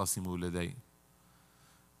لَا تَخْتَصِمُوا لَدَيْ.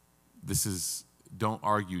 This is, don't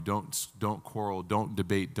argue, don't quarrel, don't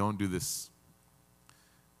debate, don't do this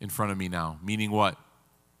in front of me now. Meaning what?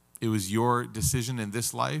 It was your decision in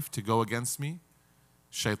this life to go against me.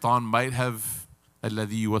 Shaitan might have,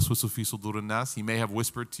 الَّذِي يُوَسْوِسُ فِي صُدُورِ النَّاسِ. He may have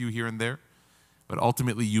whispered to you here and there, but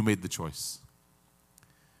ultimately you made the choice.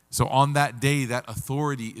 So on that day, that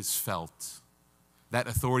authority is felt. That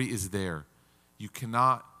authority is there. You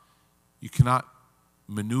cannot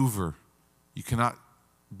maneuver. You cannot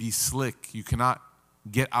be slick. You cannot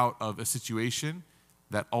get out of a situation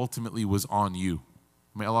that ultimately was on you.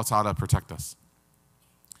 May Allah Ta'ala protect us.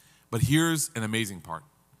 But here's an amazing part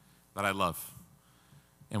that I love.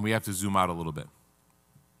 And we have to zoom out a little bit.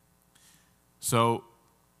 So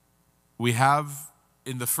we have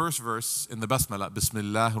in the first verse, in the Basmala,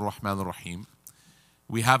 Bismillah ar-Rahman ar-Rahim,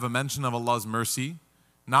 we have a mention of Allah's mercy,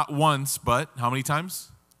 not once, but how many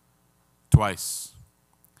times? Twice.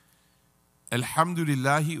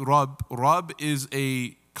 Alhamdulillahi Rabb. Rabb is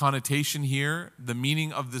a connotation here. The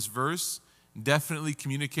meaning of this verse definitely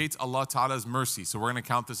communicates Allah Ta'ala's mercy. So we're going to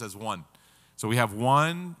count this as one. So we have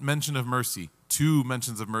one mention of mercy, two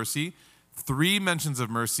mentions of mercy, three mentions of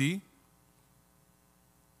mercy,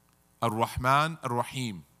 Ar-Rahman,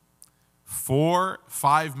 Ar-Rahim.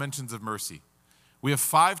 5 mentions of mercy. We have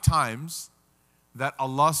 5 times that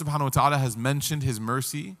Allah subhanahu wa ta'ala has mentioned His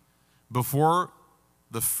mercy before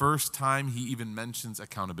the first time He even mentions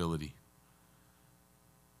accountability.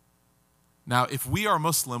 Now, if we are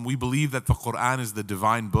Muslim, we believe that the Quran is the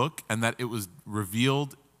divine book and that it was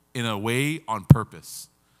revealed in a way on purpose.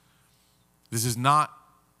 This is not,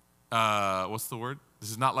 what's the word? This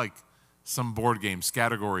is not like some board game,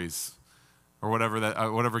 Scattergories, or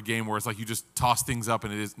whatever game where it's like you just toss things up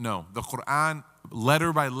and it is. No, the Quran,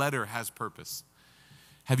 letter by letter, has purpose.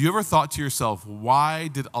 Have you ever thought to yourself, why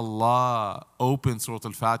did Allah open Surah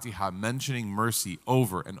Al-Fatiha mentioning mercy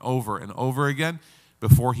over and over and over again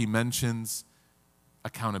before He mentions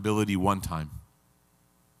accountability one time?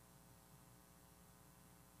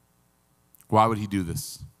 Why would He do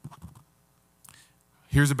this?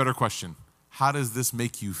 Here's a better question. How does this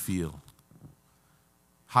make you feel?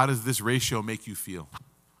 How does this ratio make you feel?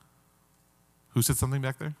 Who said something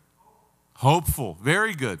back there? Hopeful.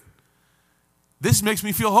 Very good. This makes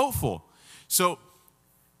me feel hopeful. So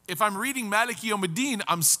if I'm reading Maliki Yawmiddin,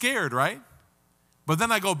 I'm scared, right? But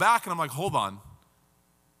then I go back and I'm like, hold on.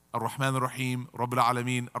 Ar-Rahman Ar-Rahim, Rabbil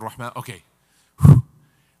Alameen, Ar-Rahman. Okay.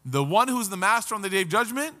 The one who's the master on the day of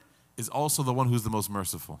judgment is also the one who's the most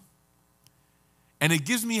merciful. And it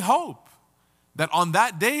gives me hope that on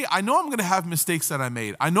that day, I know I'm going to have mistakes that I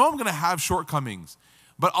made. I know I'm going to have shortcomings.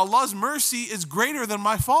 But Allah's mercy is greater than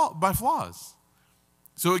my flaws.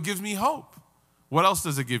 So it gives me hope. What else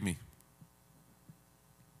does it give me?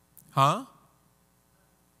 Huh?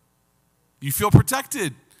 You feel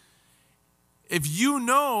protected. If you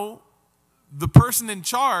know the person in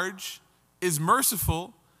charge is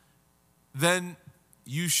merciful, then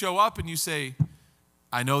you show up and you say,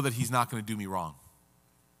 I know that He's not going to do me wrong.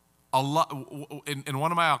 Allah, in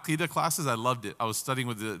one of my Aqidah classes, I loved it. I was studying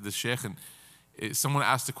with the Sheikh, and someone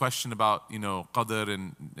asked a question about, Qadr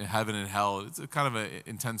and heaven and hell. It's a kind of an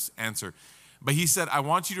intense answer. But he said, I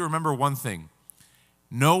want you to remember one thing.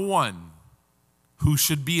 No one who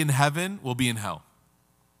should be in heaven will be in hell.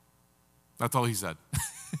 That's all he said.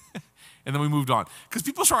 And then we moved on. Because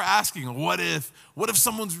people start asking, what if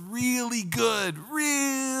someone's really good,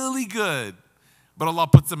 but Allah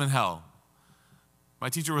puts them in hell? My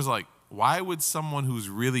teacher was like, why would someone who's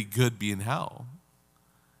really good be in hell?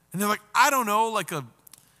 And they're like, I don't know, like a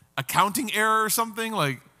accounting error or something,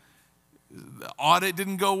 like the audit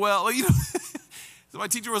didn't go well. So my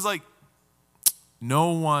teacher was like,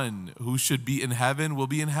 no one who should be in heaven will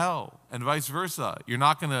be in hell, and vice versa. You're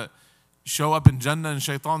not going to show up in Jannah and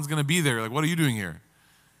Shaitan's going to be there. Like, what are you doing here?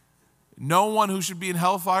 No one who should be in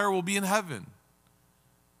hellfire will be in heaven.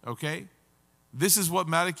 Okay? This is what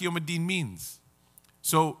Maliki Yawmiddin means.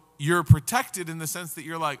 So you're protected in the sense that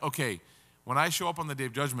you're like, okay, when I show up on the Day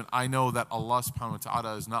of Judgment, I know that Allah subhanahu wa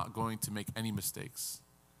ta'ala is not going to make any mistakes.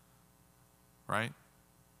 Right?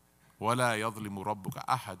 وَلَا يَظْلِمُ رَبُّكَ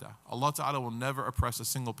أَحَدًا. Allah ta'ala will never oppress a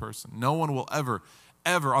single person. No one will ever,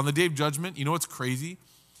 on the Day of Judgment, you know what's crazy?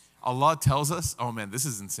 Allah tells us, oh man, this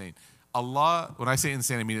is insane. Allah, when I say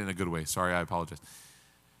insane, I mean it in a good way. Sorry, I apologize.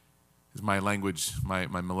 It's my language, my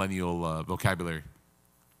millennial vocabulary.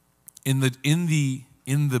 In the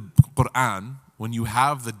Quran, when you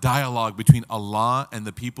have the dialogue between Allah and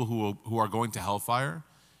the people who are going to hellfire,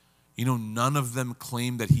 none of them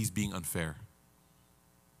claim that He's being unfair.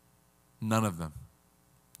 None of them.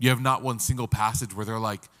 You have not one single passage where they're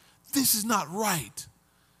like, this is not right.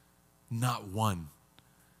 Not one.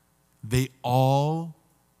 They all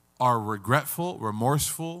are regretful,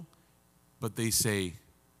 remorseful, but they say,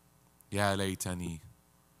 Ya laytani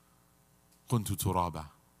kuntu turaba.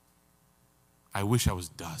 I wish I was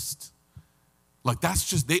dust. Like that's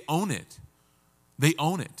just, they own it. They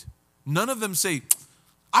own it. None of them say,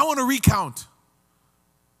 I want to recount.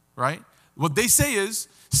 Right? What they say is,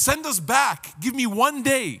 send us back. Give me 1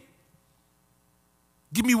 day.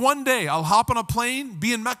 Give me 1 day. I'll hop on a plane,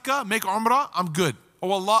 be in Mecca, make Umrah. I'm good. Oh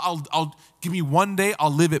Allah, I'll give me 1 day.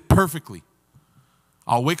 I'll live it perfectly.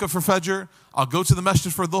 I'll wake up for Fajr. I'll go to the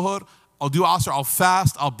masjid for Dhuhr. I'll do Asr. I'll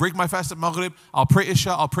fast. I'll break my fast at Maghrib. I'll pray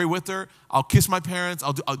Isha. I'll pray Witr. I'll kiss my parents.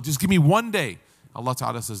 I'll just give me 1 day. Allah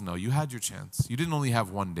Ta'ala says, no, you had your chance. You didn't only have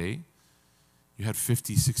 1 day. You had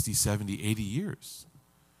 50, 60, 70, 80 years.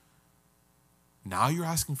 Now you're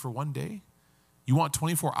asking for 1 day? You want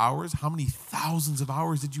 24 hours? How many thousands of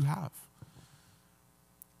hours did you have?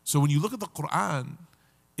 So when you look at the Quran,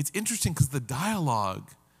 it's interesting because the dialogue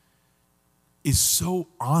is so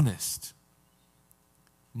honest.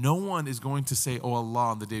 No one is going to say, oh Allah,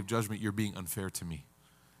 on the Day of Judgment, you're being unfair to me.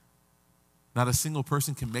 Not a single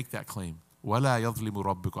person can make that claim. وَلَا يَظْلِمُ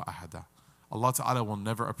رَبُّكَ أَحَدًا. Allah Ta'ala will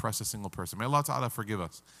never oppress a single person. May Allah Ta'ala forgive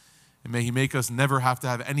us. And may He make us never have to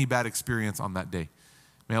have any bad experience on that day.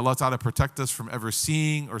 May Allah Ta'ala protect us from ever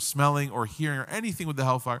seeing or smelling or hearing or anything with the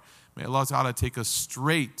hellfire. May Allah Ta'ala take us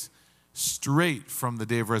straight from the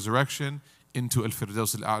day of resurrection into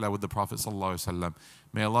Al-Firdaus Al-A'la with the Prophet Sallallahu Alaihi Wasallam.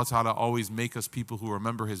 May Allah Ta'ala always make us people who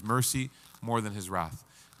remember His mercy more than His wrath.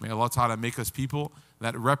 May Allah Ta'ala make us people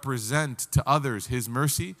that represent to others His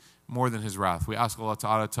mercy more than His wrath. We ask Allah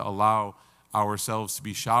Ta'ala to allow ourselves to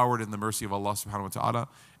be showered in the mercy of Allah Subhanahu wa Ta'ala,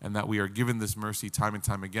 and that we are given this mercy time and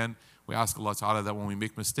time again. We ask Allah Ta'ala that when we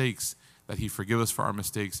make mistakes, that He forgive us for our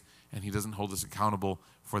mistakes, and He doesn't hold us accountable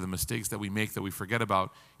for the mistakes that we make that we forget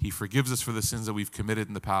about. He forgives us for the sins that we've committed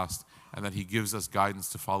in the past, and that He gives us guidance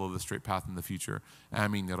to follow the straight path in the future.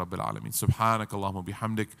 Ameen ya Rabbil Alameen. Subhanak Allahumma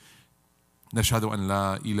bihamdik. Nashhadu an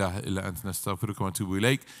la ilaha illa anta nastaghfiruka wa natubu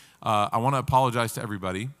ilayk. I want to apologize to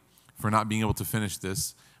everybody for not being able to finish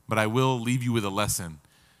this, but I will leave you with a lesson.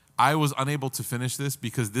 I was unable to finish this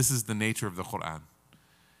because this is the nature of the Quran.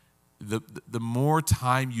 The more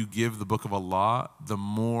time you give the Book of Allah, the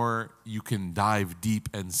more you can dive deep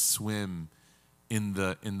and swim in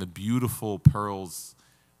the beautiful pearls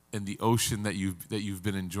in the ocean that you've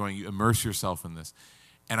been enjoying. You immerse yourself in this.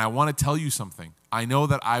 And I want to tell you something. I know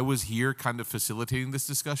that I was here kind of facilitating this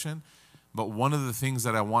discussion, but one of the things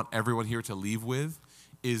that I want everyone here to leave with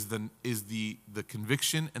is the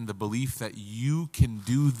conviction and the belief that you can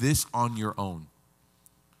do this on your own.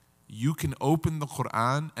 You can open the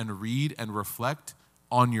Quran and read and reflect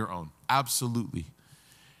on your own. Absolutely.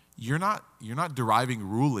 You're not deriving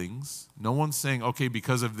rulings. No one's saying, okay,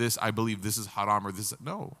 because of this, I believe this is haram or this.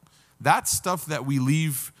 No. That's stuff that we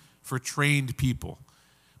leave for trained people.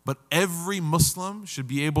 But every Muslim should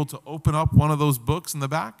be able to open up one of those books in the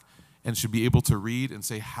back and should be able to read and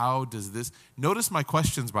say, how does this? Notice my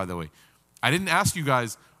questions, by the way. I didn't ask you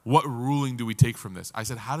guys, what ruling do we take from this? I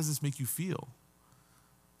said, how does this make you feel?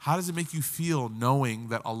 How does it make you feel knowing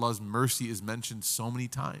that Allah's mercy is mentioned so many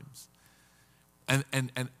times? And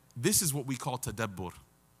this is what we call tadabbur.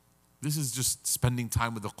 This is just spending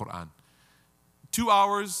time with the Quran. 2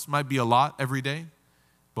 hours might be a lot every day,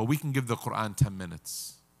 but we can give the Quran 10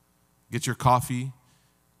 minutes. Get your coffee,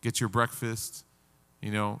 get your breakfast,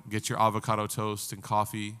 get your avocado toast and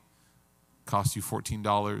coffee. Cost you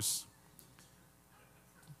 $14.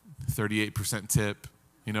 38% tip.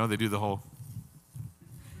 They do the whole.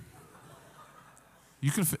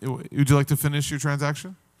 Would you like to finish your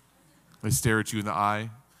transaction? They stare at you in the eye.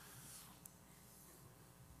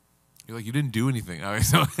 You're like, you didn't do anything. All right,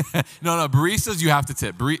 so, no, baristas you have to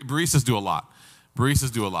tip. Baristas do a lot.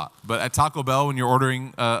 Baristas do a lot. But at Taco Bell, when you're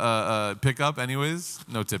ordering pickup, anyways,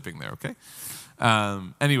 no tipping there, okay?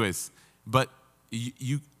 Anyways, but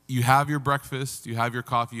you have your breakfast, you have your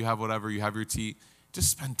coffee, you have whatever, you have your tea. Just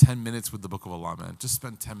spend 10 minutes with the Book of Allah, man. Just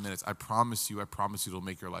spend 10 minutes. I promise you it'll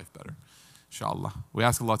make your life better. Inshallah. We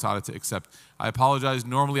ask Allah Ta'ala to accept. I apologize.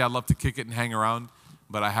 Normally, I'd love to kick it and hang around,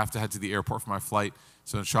 but I have to head to the airport for my flight.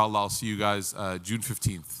 So inshallah, I'll see you guys June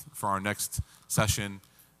 15th for our next session,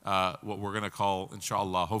 what we're going to call,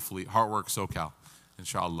 inshallah, hopefully, Heartwork SoCal,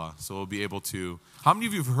 inshallah. So we'll be able to, how many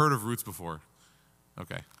of you have heard of Roots before?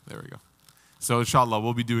 Okay, there we go. So inshallah,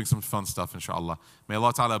 we'll be doing some fun stuff, inshallah. May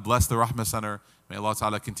Allah Ta'ala bless the Rahma Center. May Allah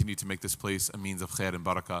Ta'ala continue to make this place a means of khair and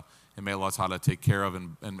barakah. And may Allah Ta'ala take care of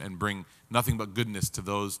and bring nothing but goodness to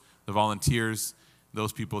the volunteers,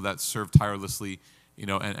 those people that serve tirelessly,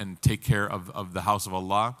 and take care of the house of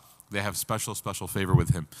Allah. They have special favor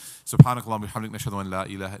with Him. Subhanakallahumma wa bihamdik, nashhadu an la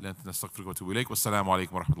ilaha illa anta nastaghfiruka wa atubu ilayk. Wassalamu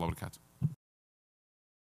alaikum wa rahmatullahi wa barakatuh.